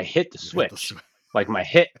 I hit the switch. Like my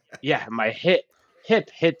hip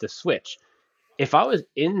hit the switch. If I was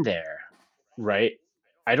in there, right,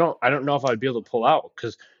 I don't know if I'd be able to pull out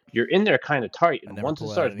because you're in there kind of tight, and never once it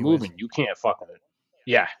pull out starts anyways. moving, you can't fucking.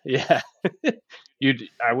 Yeah.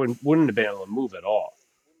 I wouldn't have been able to move at all.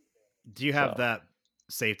 Do you have So. that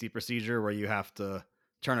safety procedure where you have to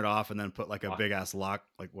turn it off and then put like a Lock. big ass lock,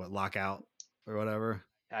 like what, lockout or whatever?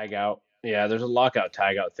 Tag out. Yeah, there's a lockout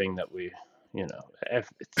tag out thing that we, if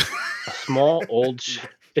it's a small old,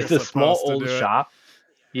 it's a small supposed to old do it. shop.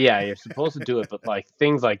 Yeah, you're supposed to do it, but like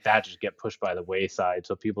things like that just get pushed by the wayside,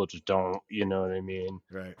 so people just don't. You know what I mean?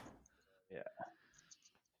 Right. Yeah.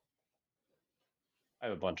 I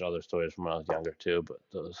have a bunch of other stories from when I was younger too, but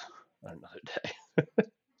those are another day.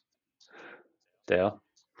 Dale?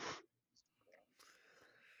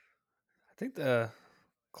 I think the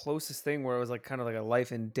closest thing where it was like kind of like a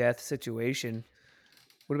life and death situation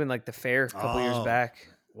would have been like the fair a couple years Oh. back.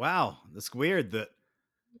 Wow, it's weird that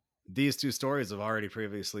these two stories have already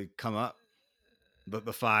previously come up.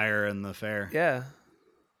 The fire and the fair. Yeah.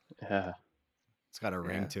 Yeah. It's got a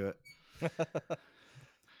ring Yeah. to it.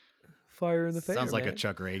 Fire in the face. Sounds like a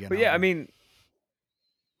Chuck Reagan. But yeah, I album. mean,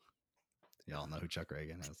 Y'all know who Chuck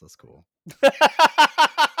Reagan is. That's cool.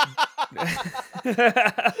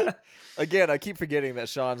 Again, I keep forgetting that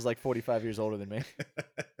Sean's like 45 years older than me.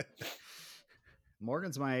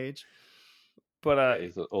 Morgan's my age. but Yeah,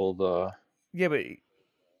 he's an old. yeah, but he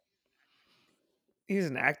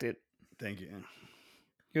doesn't act it. Thank you.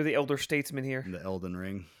 You're the elder statesman here. The Elden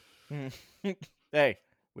Ring. Hey,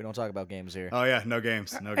 we don't talk about games here. Oh yeah, no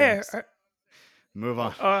games. No Hey, games. Move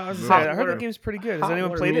on. I was Move gonna say, on. I heard that game's pretty good. Has Hot anyone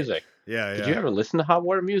Water played music. Yeah, yeah. Did you ever listen to Hot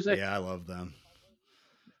Water music? Yeah, I love them.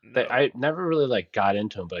 it? I never really like got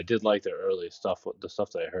into them, but I did like their early stuff, the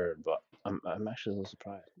stuff that I heard. But I'm actually a little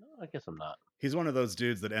surprised. No, I guess I'm not. He's one of those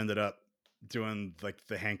dudes that ended up doing like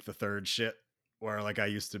the Hank the Third shit, where like I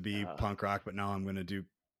used to be punk rock, but now I'm gonna do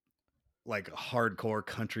like hardcore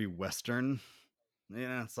country western.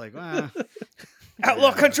 Yeah, it's like Outlaw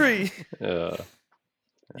yeah. Country. Yeah.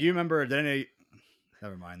 You remember?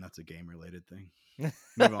 Never mind. That's a game related thing.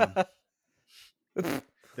 Move on.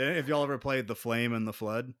 If y'all ever played The Flame and the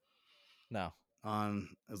Flood No. on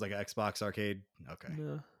it was like an Xbox arcade. Okay,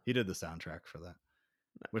 No. he did the soundtrack for that,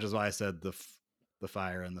 which is why I said the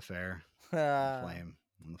fire and the fair, the flame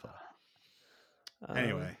and the flood.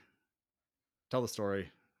 Anyway, tell the story.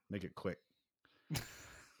 Make it quick.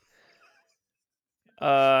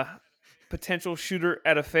 Potential shooter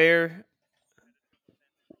at a fair.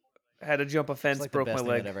 Had to jump a It's fence, like broke the my best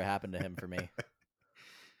thing leg. that ever happened to him for me.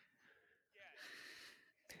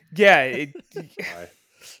 Yeah, Sorry.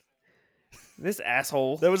 this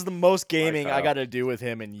asshole. That was the most gaming I Kyle. got to do with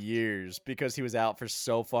him in years because he was out for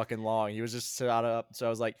so fucking long. He was just out up. So I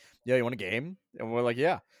was like, "Yo, you want a game?" And we're like,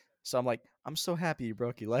 "Yeah." So I'm like, "I'm so happy you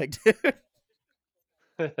broke your leg, dude."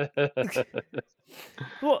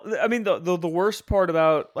 Well, I mean, the worst part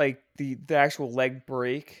about like the actual leg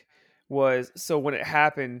break was so when it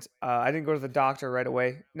happened, I didn't go to the doctor right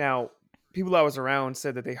away. Now, people I was around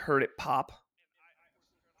said that they heard it pop,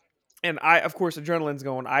 and of course, adrenaline's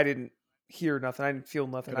going. I didn't hear nothing. I didn't feel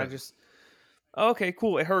nothing. I Okay. just, okay,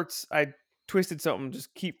 cool. It hurts. I twisted something.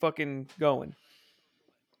 Just keep fucking going.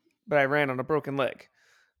 But I ran on a broken leg.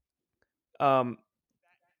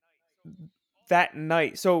 That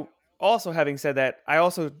night. So also having said that, I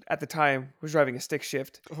also at the time was driving a stick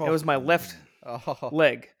shift. It was my left Oh.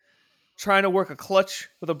 leg, trying to work a clutch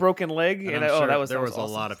with a broken leg, And and I'm that sure was there was awesome. a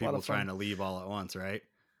lot of It was people fun. trying to leave all at once, right?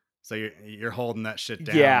 So you're holding that shit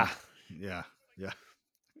down. Yeah. Yeah.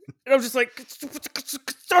 And I was just like,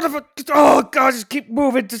 son of a, oh god, just keep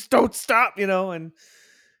moving, just don't stop, you know. And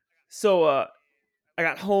so I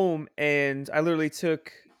got home and I literally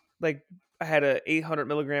took I had a 800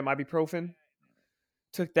 milligram ibuprofen,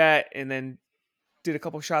 took that, and then did a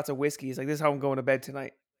couple shots of whiskey. He's like, this is how I'm going to bed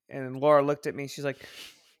tonight. And Laura looked at me. She's like,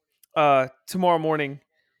 tomorrow morning,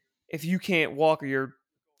 if you can't walk or you're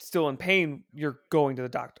still in pain, you're going to the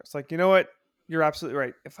doctor. It's like, you know what? You're absolutely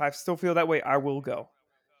right. If I still feel that way, I will go.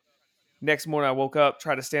 Next morning, I woke up,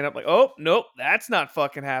 tried to stand up, like, oh, nope, that's not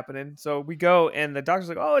fucking happening. So we go, and the doctor's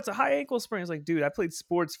like, oh, it's a high ankle sprain. I was like, dude, I played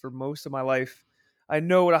sports for most of my life. I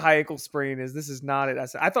know what a high ankle sprain is. This is not it. I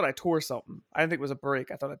said, I thought I tore something. I didn't think it was a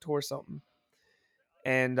break. I thought I tore something.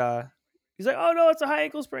 And he's like, oh, no, it's a high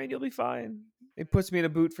ankle sprain. You'll be fine. It puts me in a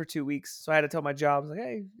boot for 2 weeks. So I had to tell my job, I was like,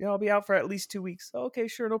 hey, I'll be out for at least 2 weeks. Oh, okay,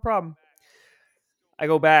 sure, no problem. I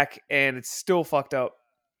go back, and it's still fucked up.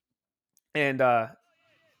 And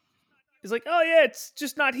he's like, oh, yeah, it's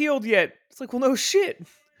just not healed yet. It's like, well, no shit.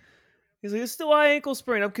 He's like, it's still a high ankle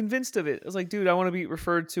sprain. I'm convinced of it. I was like, dude, I want to be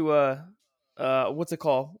referred to what's it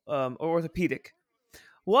called? Orthopedic.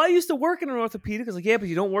 Well, I used to work in an orthopedic. I was like, yeah, but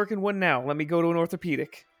you don't work in one now. Let me go to an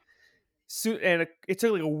orthopedic. And it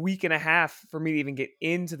took like a week and a half for me to even get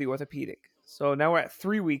into the orthopedic. So now we're at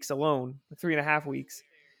 3 weeks alone, 3.5 weeks.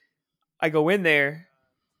 I go in there,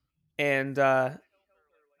 and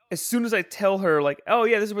as soon as I tell her, like, oh,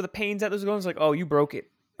 yeah, this is where the pain's at, this is going, it's like, oh, you broke it.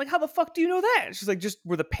 Like, how the fuck do you know that? She's like, just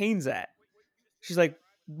where the pain's at. She's like,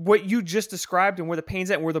 what you just described and where the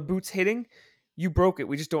pain's at and where the boot's hitting, you broke it.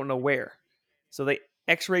 We just don't know where. So they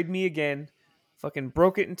x-rayed me again, fucking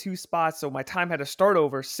broke it in 2 spots. So my time had to start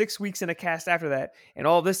over 6 weeks in a cast after that. And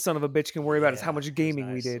all this son of a bitch can worry about is how much gaming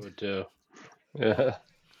we nice. did. Would do. Yeah.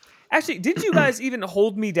 Actually, didn't you guys even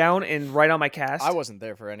hold me down and write on my cast? I wasn't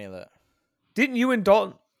there for any of that. Didn't you and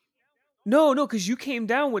Dalton? No, because you came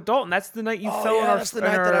down with Dalton. That's the night you fell in our. That's the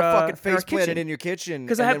night that I fucking in our face planted kitchen. in your kitchen.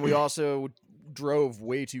 'Cause And I then had- we also drove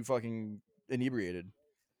way too fucking inebriated.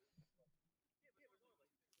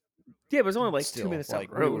 Yeah, but it was only like Still, 2 minutes down like,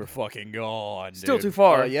 the road. we were fucking gone. Still dude. too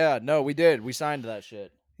far. Yeah, no, we did. We signed that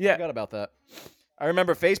shit. I Yeah. forgot about that. I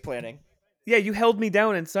remember face planting. Yeah, you held me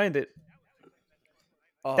down and signed it.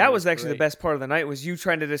 Oh, That it was actually the great. best part of the night. Was you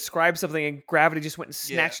trying to describe something and gravity just went and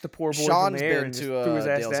snatched the poor boy from Sean's the air been and just to threw his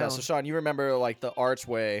ass Dale's down. house. So Sean, you remember like the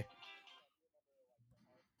archway?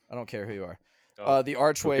 I don't care who you are. Oh, The who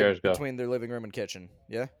archway cares? Go. between their living room and kitchen.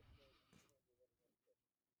 Yeah.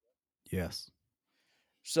 Yes.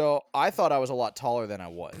 So I thought I was a lot taller than I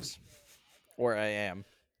was, or I am,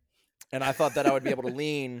 and I thought that I would be able to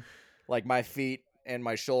lean like my feet and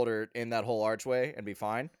my shoulder in that whole archway and be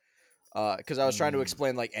fine. Because I was trying to Mm.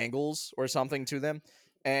 explain like angles or something to them,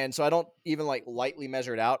 and so I don't even like lightly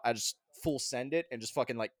measure it out. I just full send it and just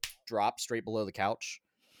fucking like drop straight below the couch,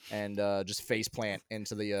 and just face plant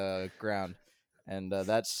into the ground, and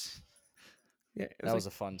that's Yeah, that was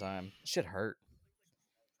a fun time. Shit hurt.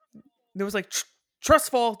 it was like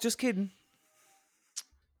trust fall. Just kidding.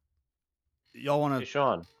 Y'all want Hey, to?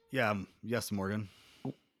 Sean, Yeah. Yes, Morgan.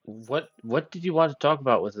 what did you want to talk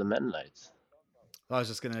about with the Mennonites? I was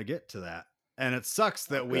just gonna get to that, and it sucks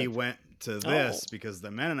that we good. went to Oh. this because the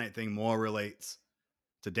Mennonite thing more relates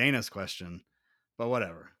to Dana's question, but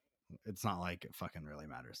whatever. It's not like it fucking really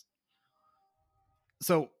matters.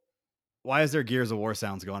 So, why is there Gears of War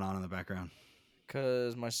sounds going on in the background?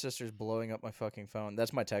 Cause my sister's blowing up my fucking phone.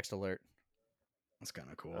 That's my text alert. That's kind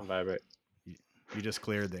of cool. Vibrate. You just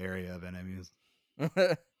cleared the area of enemies.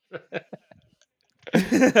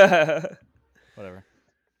 Whatever.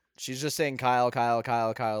 She's just saying Kyle, Kyle,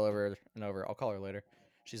 Kyle, Kyle over and over. I'll call her later.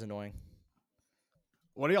 She's annoying.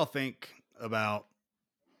 What do y'all think about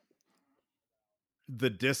the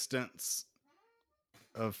distance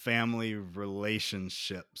of family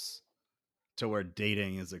relationships to where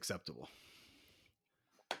dating is acceptable?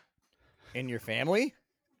 In your family?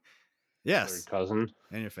 Yes, Third cousin.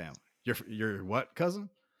 and your family. Your what cousin?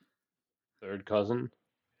 Third cousin.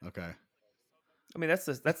 Okay. I mean, that's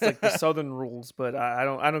like the southern rules, but I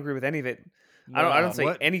don't agree with any of it. I don't say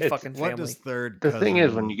What- any it's- fucking What family. does third The cousin thing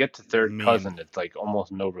is, when you get to third mean? cousin, it's like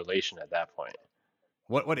almost no relation at that point.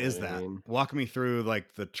 What You know is what I that? mean? Walk me through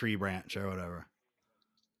like the tree branch or whatever.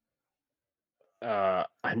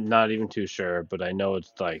 I'm not even too sure, but I know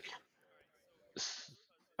it's like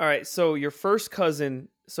All right, so your first cousin.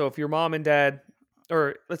 So if your mom and dad,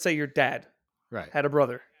 or let's say your dad Right. had a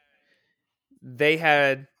brother, they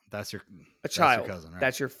had That's your a child. Your cousin, right?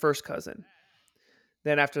 That's your first cousin.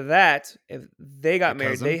 Then after that, if they got The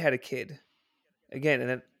married, cousin? they had a kid. Again, and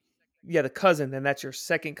then the cousin. Then that's your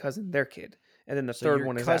second cousin, their kid, and then the So third your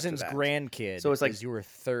one is after cousin's that. grandkid So it's like is your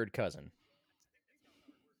third cousin.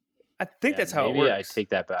 I think that's how it maybe I works. take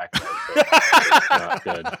that back. Not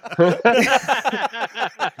good.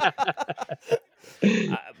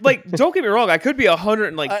 Like, don't get me wrong. I could be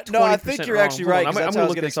 120%. No, I think you're wrong. actually Hold on, right. 'Cause I'm that's gonna how I was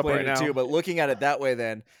look going to this up explain right it now. too. But looking at it that way,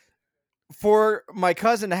 then for my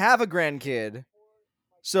cousin to have a grandkid,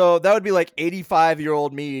 so that would be like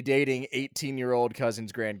 85-year-old me dating 18-year-old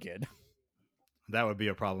cousin's grandkid. That would be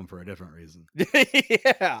a problem for a different reason.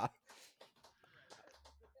 Yeah.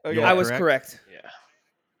 Okay. You're I was correct? correct. Yeah.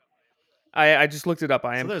 I just looked it up.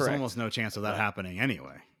 I So am there's correct. almost no chance of that happening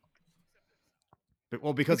anyway.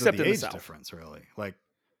 Well, because Except of the in the age South. difference, really. Like,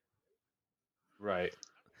 Right.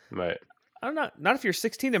 I don't know. Not if you're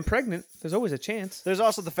 16 and pregnant. There's always a chance. There's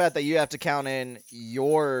also the fact that you have to count in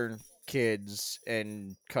your kids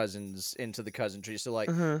and cousins into the cousin tree. So like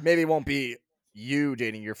Uh-huh. maybe it won't be you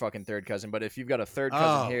dating your fucking third cousin, but if you've got a third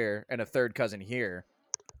cousin Oh. here and a third cousin here,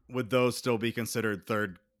 would those still be considered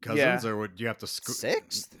third cousins, Yeah. or would you have to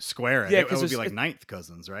Sixth? square it? Yeah, it 'cause would be there's- like ninth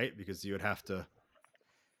cousins, right? Because you would have to.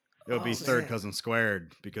 It would be Oh, third man. cousin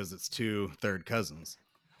squared because it's two third cousins.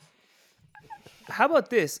 How about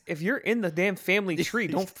this? If you're in the damn family tree,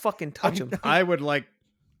 don't fucking touch them. I would like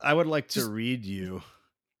to Just- read you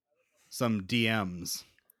some DMs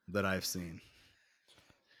that I've seen.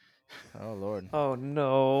 oh lord. Oh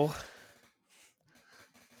no.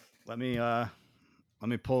 Let me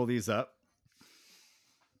pull these up.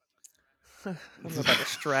 I'm about to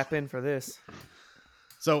strap in for this.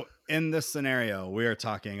 So in this scenario, we are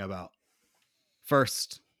talking about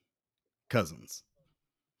first cousins.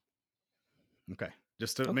 Okay,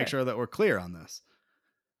 just to make Okay. sure that we're clear on this.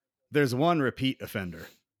 There's one repeat offender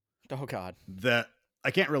Oh god. that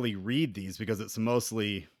I can't really read these because it's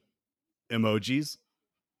mostly emojis.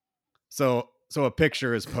 So a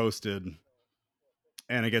picture is posted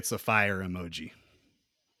and it gets a fire emoji.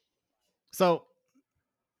 So, all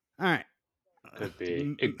right. Could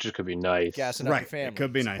be. It just could be nice. Gassing up your Right. family. It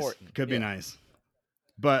could be nice. supporting. Could be Yeah. nice.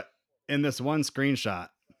 But in this one screenshot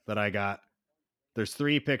that I got, there's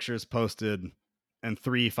 3 pictures posted and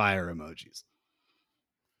 3 fire emojis.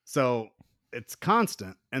 So it's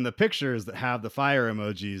constant. And the pictures that have the fire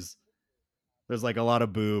emojis, there's like a lot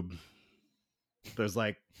of boob, There's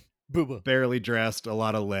like Booba. barely dressed, a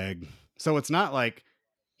lot of leg. So it's not like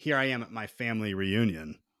here I am at my family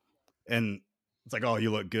reunion and it's like, oh,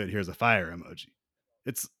 you look good. Here's a fire emoji.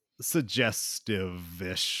 It's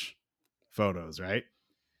suggestive-ish photos, right?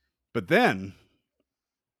 But then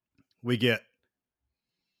we get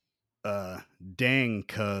dang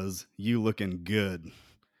cuz you looking good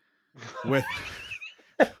with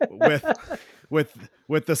with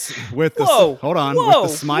with the Whoa, hold on, with the whoa,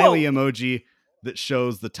 smiley whoa. emoji that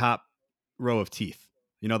shows the top row of teeth.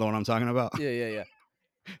 You know the one I'm talking about? Yeah.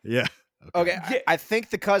 Yeah. Okay, Yeah. I think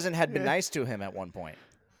the cousin had been Yeah. nice to him at one point.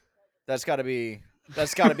 That's got to be.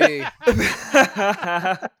 That's got to be.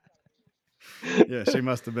 Yeah, she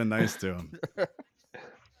must have been nice to him.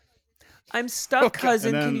 I'm stuck, Okay.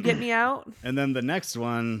 cousin. And Can you then- get me out? And then the next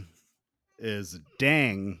one is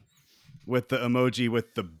dang with the emoji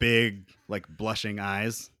with the big like blushing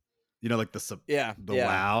eyes. You know, like the Yeah. the yeah.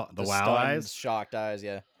 wow The wow stunned, eyes. shocked eyes.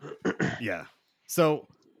 Yeah. Yeah. So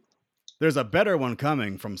there's a better one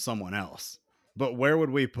coming from someone else. But where would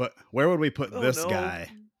we put Oh, this no. guy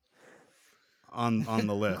on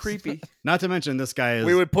the list? Creepy. Not to mention this guy is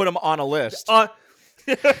We would put him on a list. On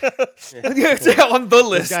the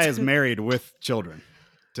list. this guy is married with children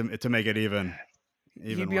to make it even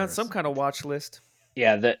He'd be on worse. some kind of watch list.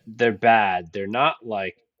 Yeah, they're bad. They're not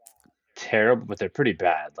like terrible, but they're pretty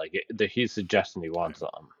bad. Like he's suggesting he wants them.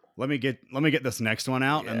 Let me get this next one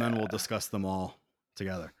out and then we'll discuss them all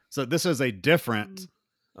together. So this is a different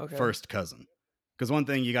Okay. first cousin. Because one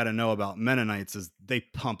thing you got to know about Mennonites is they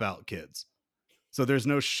pump out kids. So there's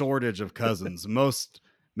no shortage of cousins. Most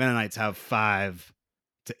Mennonites have 5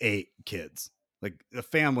 to 8 kids. Like the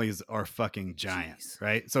families are fucking giant, Jeez.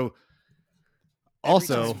 right? So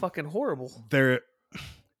Sounds also fucking horrible. they're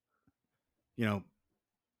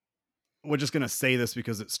we're just going to say this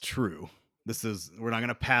because it's true. We're not going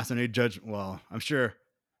to pass any judgment. Well, I'm sure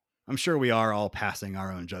we are all passing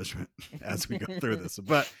our own judgment as we go through this.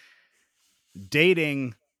 But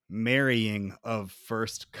dating, marrying of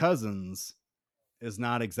first cousins is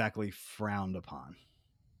not exactly frowned upon.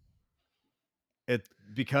 It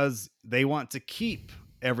because they want to keep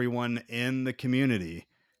everyone in the community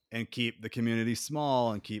and keep the community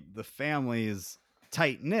small and keep the families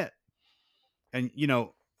tight knit. And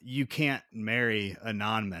you can't marry a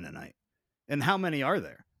non-Mennonite. And how many are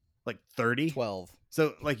there? Like 30? 12.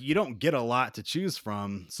 So like you don't get a lot to choose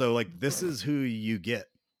from. So like this is who you get,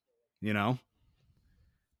 But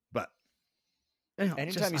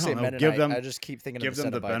Anytime you I say don't know, Mennonite, I just keep thinking give of the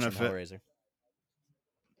them the Cenobites from benefit. Hellraiser.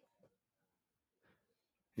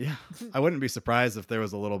 Yeah, I wouldn't be surprised if there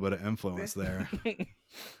was a little bit of influence there. All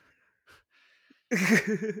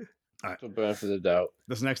right, So benefit of the doubt.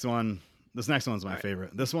 this next one's my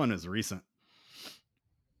favorite. This one is recent.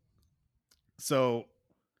 So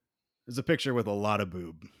there's a picture with a lot of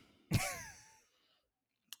boob.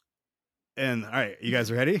 And all right, you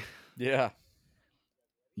guys ready? Yeah.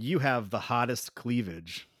 You have the hottest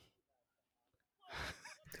cleavage.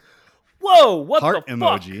 Whoa! What Heart the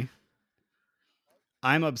fuck? emoji.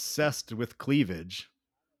 I'm obsessed with cleavage.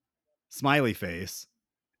 Smiley face.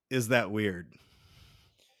 Is that weird?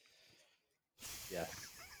 Yeah.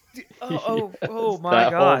 Oh my that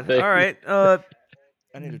whole god! thing. All right.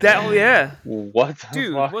 I need to That try. yeah, What the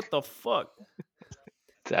dude. fuck? What the fuck?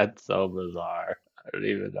 That's so bizarre. I don't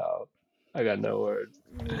even know. I got no words.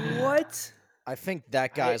 What? I think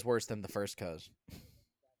that guy is worse than the first cuz.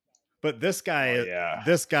 But this guy, Oh, yeah.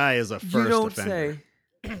 this guy is a You first don't offender,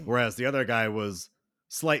 say. whereas the other guy was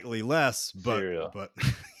slightly less, but Serial.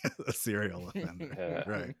 a serial offender, Yeah.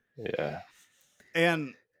 right? Yeah.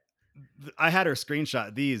 And I had her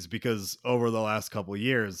screenshot these because over the last couple of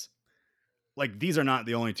years, like these are not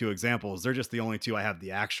the only 2 examples. They're just the only 2 I have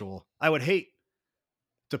the actual. I would hate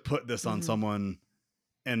to put this on Mhm. someone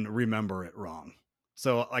and remember it wrong.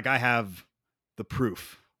 So like I have the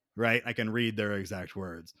proof, right? I can read their exact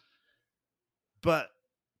words. But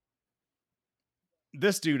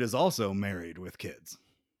this dude is also married with kids.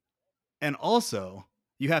 And also,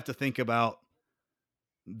 you have to think about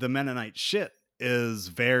the Mennonite shit is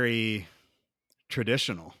very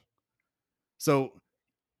traditional. So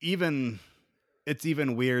it's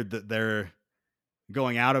even weird that they're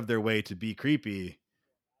going out of their way to be creepy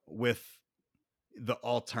with the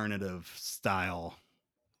alternative style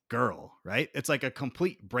girl, right? It's like a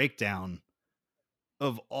complete breakdown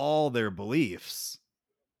of all their beliefs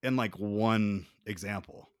in like one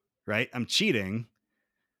example, right? I'm cheating,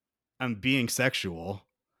 I'm being sexual,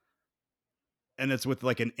 and it's with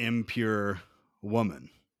like an impure woman,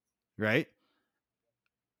 right?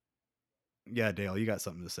 Yeah, Dale, you got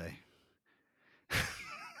something to say.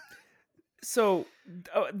 So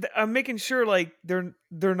I'm making sure like they're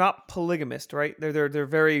not polygamist, right? They're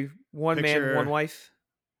very one man, one Picture wife.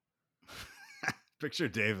 picture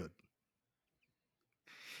David.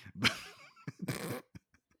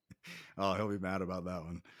 Oh, he'll be mad about that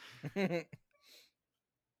one.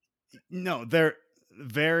 No, they're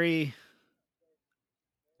very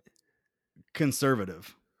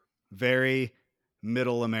conservative, very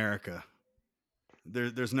middle America.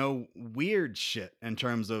 There's no weird shit in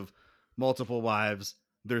terms of multiple wives.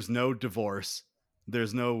 There's no divorce.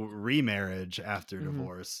 There's no remarriage after Mhm.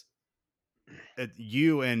 divorce.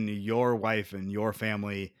 You and your wife and your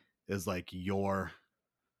family is like your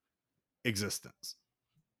existence.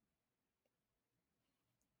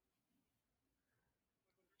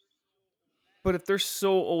 But if they're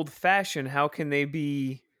so old fashioned, how can they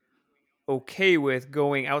be okay with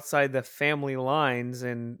going outside the family lines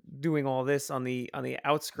and doing all this on the It's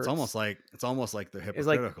outskirts? almost like they're It's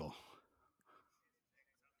like hypocritical.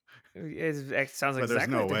 it sounds But there's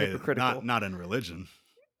exactly no like they're way, hypocritical. not in religion.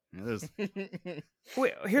 There's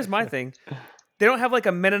Wait, here's my thing. They don't have like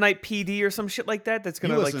a Mennonite PD or some shit like that that's you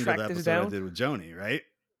gonna like listened to track the this episode I down. did with Joni, right?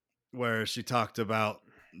 Where she talked about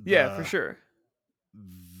Yeah, for the sure.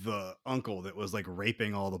 uncle that was like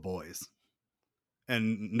raping all the boys,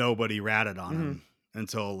 and nobody ratted on Hmm. him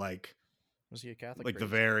until like Was he a Catholic the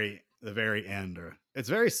priest? very end. Or it's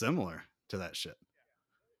very similar to that shit.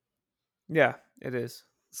 Yeah, it is.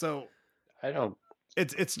 So I don't.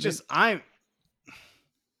 it's The- just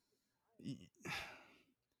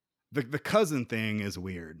the cousin thing is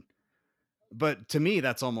weird, but to me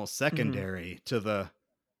that's almost secondary to the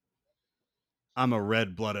I'm a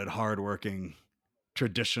red-blooded, hardworking,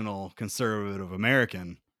 traditional conservative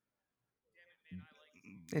American.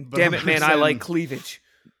 And But damn I'm it, gonna man, I like send, cleavage.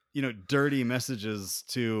 dirty messages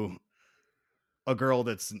to a girl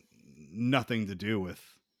that's nothing to do with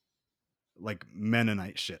like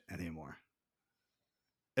Mennonite shit anymore.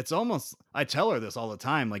 It's almost, I tell her this all the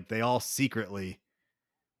time, like they all secretly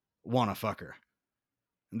want to fuck her.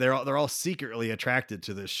 They're all secretly attracted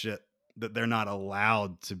to this shit that they're not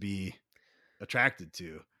allowed to be attracted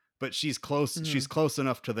to. But she's Mhm. close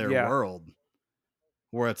enough to their Yeah, world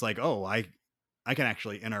where it's like, oh, I can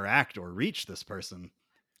actually interact or reach this person.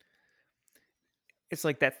 it's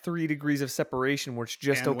like that 3 degrees of separation where it's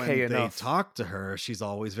just And okay when they enough. talk to her, she's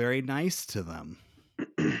always very nice to them.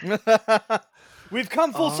 We've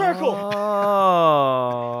come full circle.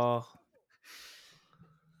 Oh,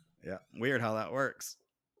 Yeah, weird how that works.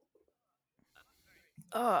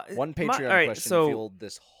 One all Patreon right. question So fueled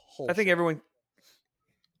this whole. I think show. everyone.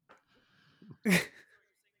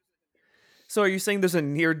 So are you saying there's a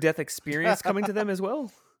near death experience coming to them as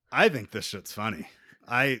well? I think this shit's funny.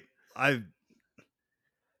 I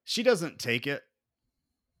she doesn't take it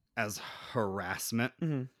as harassment.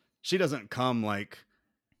 Hmm. She doesn't come like,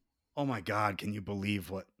 "Oh my god, can you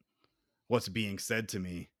believe what's being said to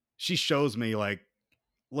me?" She shows me like,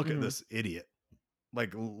 "Look at Hmm. this idiot.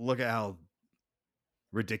 Like look at how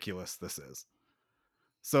ridiculous this is."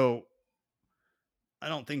 So, I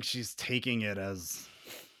don't think she's taking it as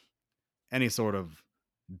any sort of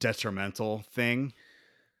detrimental thing.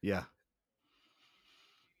 Yeah.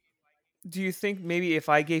 Do you think maybe if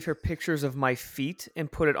I gave her pictures of my feet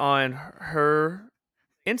and put it on her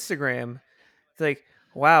Instagram, it's like,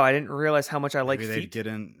 wow, I didn't realize how much I like Maybe they'd feet, get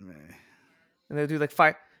in. and they'll do like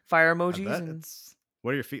fire I emojis, bet and it's,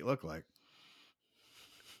 what do your feet look like?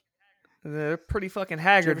 they're pretty fucking Did you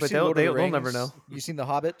haggard, ever but see Lord of the they'll never Rings? know. You seen the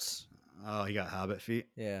Hobbits? Oh, you got hobbit feet.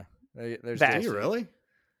 Yeah, there's That- Do those you feet. really?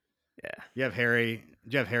 Yeah, You have hairy?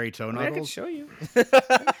 Do you have hairy toe I mean, I can knuckles? show you.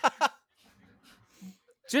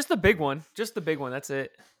 Just the big one. Just the big one. That's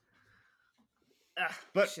it. Ah,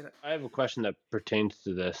 But- shit. I have a question that pertains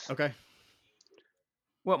to this. Okay.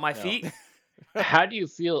 What, my No. feet? How do you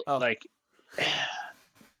feel? Oh. Like,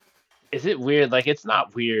 is it weird? Like, it's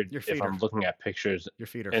not weird Your if feet I'm are- looking at pictures Your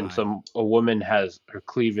feet are and fine. a woman has her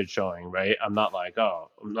cleavage showing, right? I'm not like, oh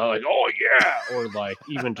yeah, or like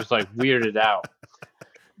even just like weirded out.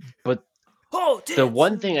 But Oh, the tits!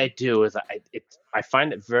 one thing I do is I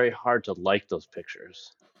find it very hard to like those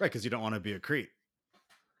pictures. Right, because you don't want to be a creep.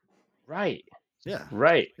 Right. Yeah.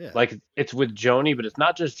 Right. Yeah. Like it's with Joni, but it's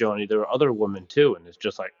not just Joni. There are other women too, and it's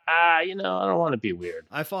just like, I don't want to be weird.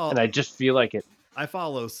 And I just feel like it. I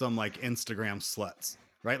follow some like Instagram sluts,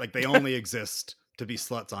 right? Like they only exist to be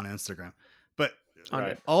sluts on Instagram. But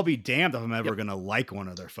Right. I'll be damned if I'm ever gonna like one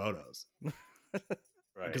of their photos.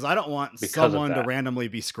 Right. Because I don't want Because of someone to that. randomly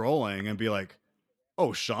be scrolling and be like,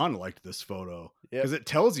 "Oh, Sean liked this photo," Yep. because it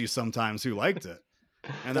tells you sometimes who liked it,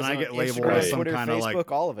 and then Does I on get labeled Instagram, as some Twitter, kind of Facebook,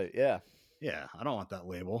 like, all of it. Yeah. yeah, I don't want that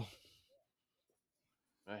label.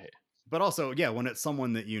 Right. But also, yeah, when it's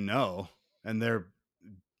someone that you know and they're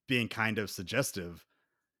being kind of suggestive,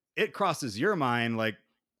 it crosses your mind like,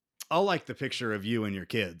 I'll like the picture of you and your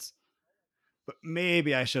kids, but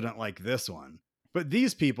maybe I shouldn't like this one. But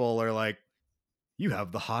these people are like, you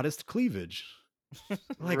have the hottest cleavage.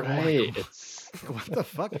 Like, what? Right. It's What the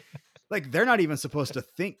fuck? Like, they're not even supposed to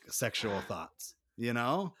think sexual thoughts, you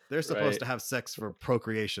know? They're supposed right. to have sex for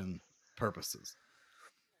procreation purposes.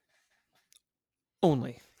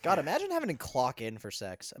 Only. God, imagine having to clock in for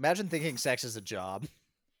sex. Imagine thinking sex is a job.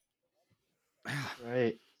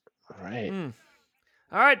 Right. Right. Mm.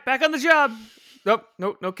 All right, back on the job. Nope,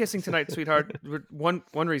 nope, no kissing tonight, sweetheart. One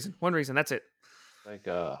reason. That's it. Like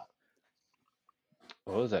what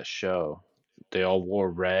was that show? They all wore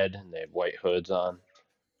red and they had white hoods on.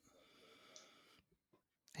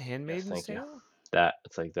 Yes, Handmaiden's thank you. Tale. That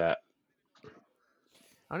it's like that.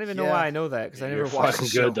 I don't even know Yeah. why I know that because I You're never watched the fucking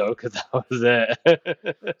show. good though, because that was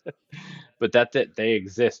it. But that's it. They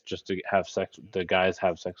exist just to have sex. The guys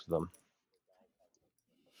have sex with them.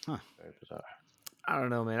 Huh. Very bizarre. I don't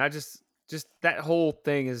know, man. I just that whole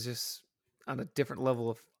thing is just on a different level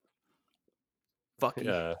of fucky.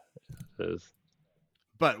 Yeah, it is.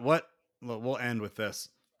 But what, well, we'll end with this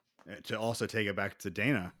to also take it back to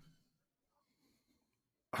Dana.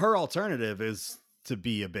 Her alternative is to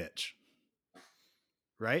be a bitch,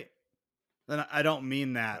 right? And I don't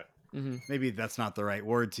mean that, Mm-hmm. maybe that's not the right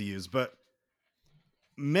word to use, but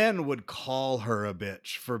men would call her a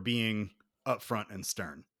bitch for being upfront and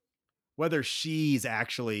stern. Whether she's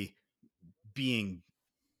actually being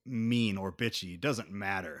mean or bitchy doesn't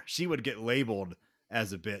matter. She would get labeled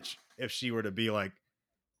as a bitch if she were to be like,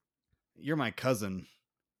 you're my cousin.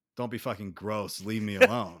 Don't be fucking gross. Leave me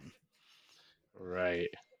alone. Right.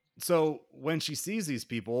 So when she sees these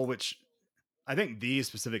people, which I think these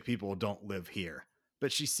specific people don't live here,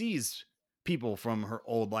 but she sees people from her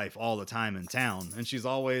old life all the time in town. And she's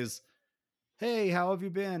always, hey, how have you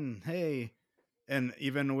been? Hey. And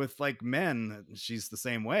even with like men, she's the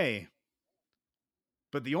same way.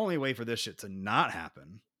 But the only way for this shit to not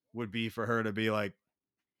happen would be for her to be like,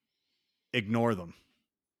 ignore them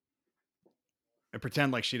and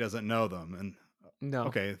pretend like she doesn't know them. And No,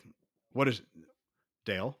 okay, what is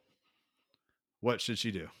Dale? What should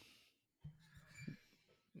she do?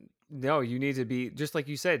 no, you need to be just like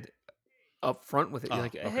you said, up front with it. You're Oh,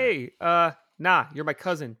 like, okay. hey, nah, you're my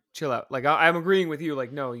cousin. Chill out. Like I'm agreeing with you.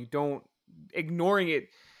 Like, no, you don't. Ignoring it.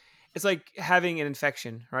 It's like having an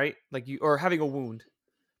infection, right? Like you or having a wound,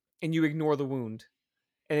 and you ignore the wound,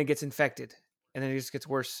 and it gets infected, and then it just gets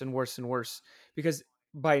worse and worse and worse because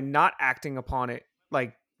by not acting upon it,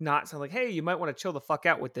 like not sound like, hey, you might want to chill the fuck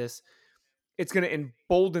out with this. It's gonna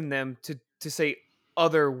embolden them to say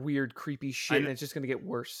other weird, creepy shit, and it's just gonna get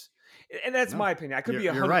worse. And that's No, my opinion. I could be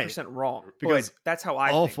you're right. 100% wrong, Because but that's how I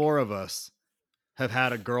all think. four of us have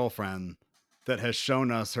had a girlfriend that has shown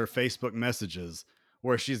us her Facebook messages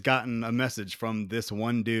where she's gotten a message from this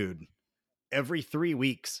one dude every 3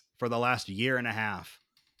 weeks for the last year and a half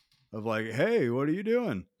of like, hey, what are you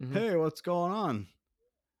doing? Mhm. Hey, what's going on?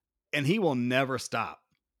 And he will never stop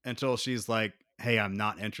until she's like, hey, I'm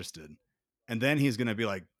not interested. And then he's going to be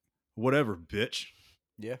like, whatever, bitch.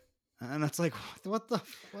 Yeah. And that's like, what the?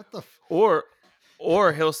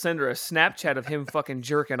 Or he'll send her a Snapchat of him fucking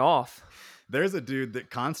jerking off. There's a dude that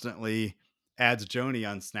constantly adds Joni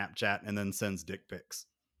on Snapchat and then sends dick pics.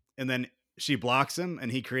 And then she blocks him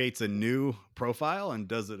and he creates a new profile and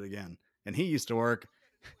does it again. And he used to work.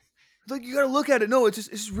 Like you gotta look at it. No, it's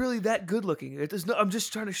just really that good looking. It is. I'm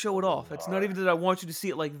just trying to show it off. It's not even that I want you to see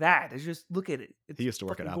it like that. It's just look at it. It's He used to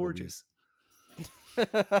work at fucking Applebee's. gorgeous.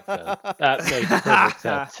 That makes perfect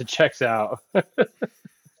sense. It checks out.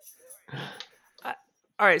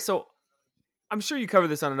 All right, so I'm sure you covered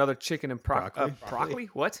this on another chicken and Broccoli? broccoli.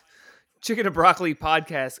 What? Chicken and broccoli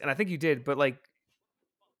podcast, and I think you did. But like,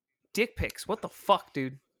 dick pics. What the fuck,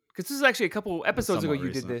 dude? Because this is actually a couple episodes ago somewhat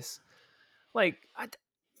you did recent. this. Like,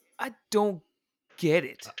 I don't get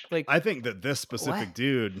it. Like, I think that this specific What?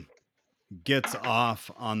 dude gets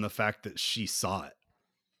off on the fact that she saw it.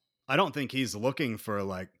 I don't think he's looking for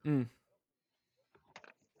like Mm.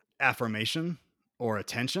 affirmation or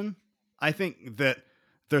attention. I think that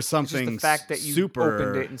there's It's just something the fact that you super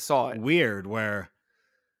opened it and saw it. weird where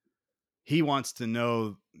he wants to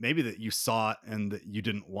know maybe that you saw it and that you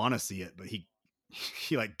didn't want to see it, but he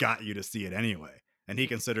like got you to see it anyway. And he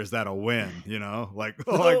considers that a win, you know? Like,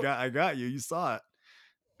 oh, I got you. You saw it.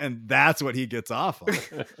 And that's what he gets off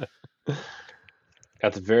on.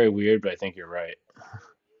 That's very weird, but I think you're right.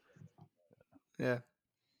 Yeah.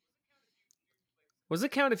 Was it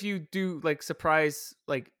count if you do like surprise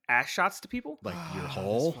like ass shots to people? Like your This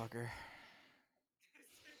whole fucker.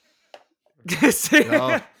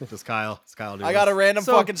 Oh, does Kyle do I got a this? random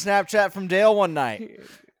So- fucking Snapchat from Dale one night,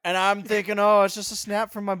 and I'm thinking, oh, it's just a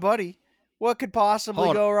snap from my buddy. What could possibly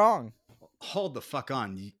Hold- go wrong? Hold the fuck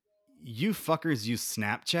on. You fuckers use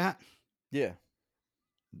Snapchat? Yeah.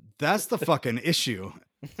 That's the fucking issue.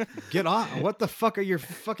 Get on. What the fuck are you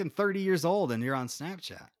fucking 30 years old and you're on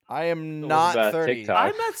Snapchat? I am What not about 30. TikTok?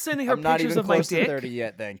 I'm not sending her I'm not pictures even of my close to dick. 30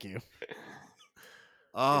 yet, thank you.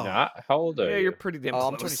 Oh, You're not? How old are Yeah, you? you're pretty damn Oh,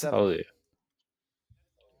 I'm close. 27. How old are you?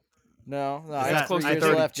 No, I that have close 3 to years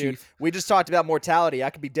 30, left, dude. Chief. We just talked about mortality. I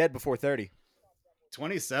could be dead before 30.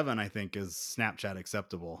 27, I think, is Snapchat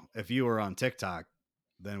acceptable. If you were on TikTok,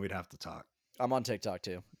 then we'd have to talk. I'm on TikTok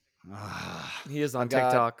too. He is on I've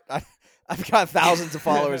got- TikTok. I've got thousands of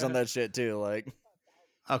followers on that shit too. Like,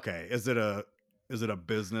 Okay, is it a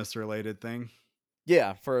business related thing?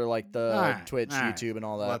 yeah, for like the Alright, Twitch, alright. YouTube, and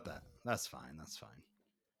all that. Let that. That's fine. That's fine.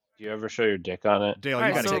 Do you ever show your dick on it? Dale,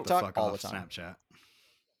 Alright, you gotta so- get the TikTok fuck all off the time. Snapchat.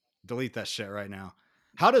 Delete that shit right now.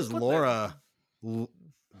 How does Flip it. Laura?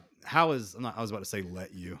 How is? I was about to say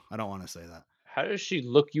let you. I don't want to say that. How does she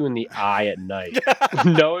look you in the eye at night,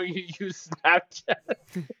 knowing you use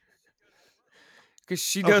Snapchat? Because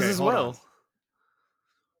she does Okay, as hold well. on.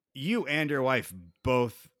 You and your wife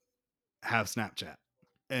both have Snapchat,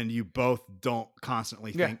 and you both don't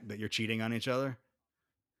constantly Yeah. think that you're cheating on each other.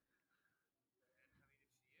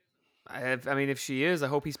 I mean, if she is, I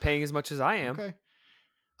hope he's paying as much as I am. Okay.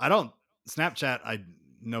 I don't Snapchat.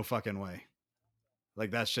 No fucking way.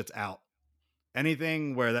 Like that shit's out.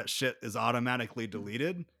 Anything where that shit is automatically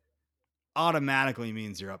deleted automatically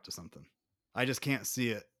means you're up to something. I just can't see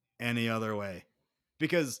it any other way.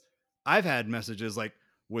 Because I've had messages like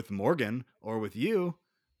with Morgan or with you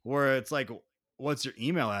where it's like, what's your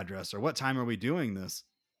email address or what time are we doing this?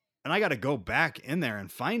 And I got to go back in there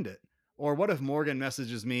and find it. Or what if Morgan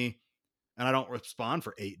messages me and I don't respond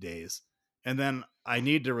for 8 days? And then I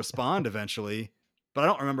need to respond eventually, but I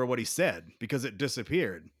don't remember what he said because it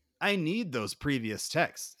disappeared. I need those previous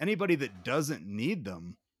texts. Anybody that doesn't need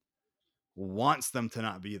them wants them to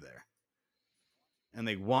not be there. And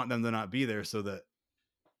they want them to not be there so that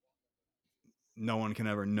no one can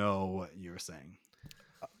ever know what you were saying.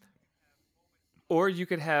 Or you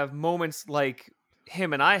could have moments like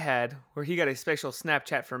him and I had where he got a special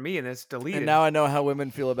Snapchat for me and it's deleted. And now I know how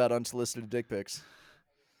women feel about unsolicited dick pics.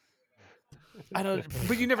 I don't.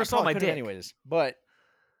 But you never I saw probably my could've dick. anyways. But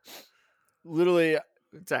literally,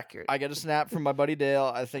 It's accurate. I get a snap from my buddy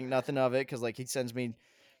Dale. I think nothing of it because like he sends me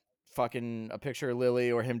fucking a picture of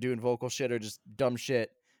Lily or him doing vocal shit or just dumb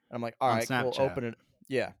shit. And I'm like, all On right, cool. Snapchat. Open it.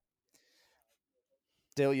 Yeah.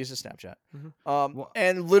 Dale uses Snapchat. Mhm.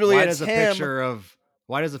 And literally, Why it's does a him. picture of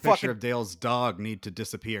fucking- of Dale's dog need to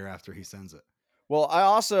disappear after he sends it? Well, I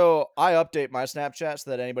update my Snapchat so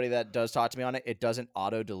that anybody that does talk to me on it, it doesn't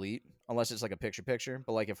auto delete unless it's like a picture.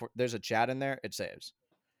 But like if there's a chat in there, it saves.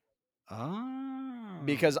 Oh.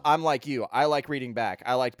 Because I'm like you, I like reading back.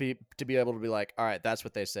 I like to be able to be like, all right, that's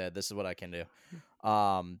what they said. This is what I can do.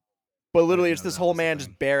 But literally, didn't it's know this that whole was a man thing.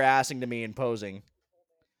 just bare assing to me and posing,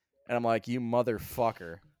 and I'm like, you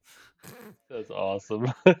motherfucker. That's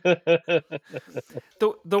awesome.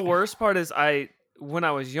 The worst part is when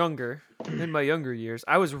I was younger, in my younger years,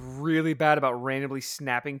 I was really bad about randomly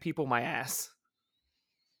snapping people my ass.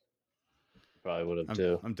 Probably would have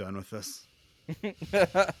too. I'm done with this.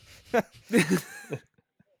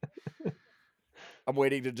 I'm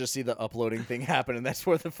waiting to just see the uploading thing happen, and that's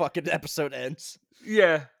where the fucking episode ends.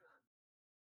 Yeah.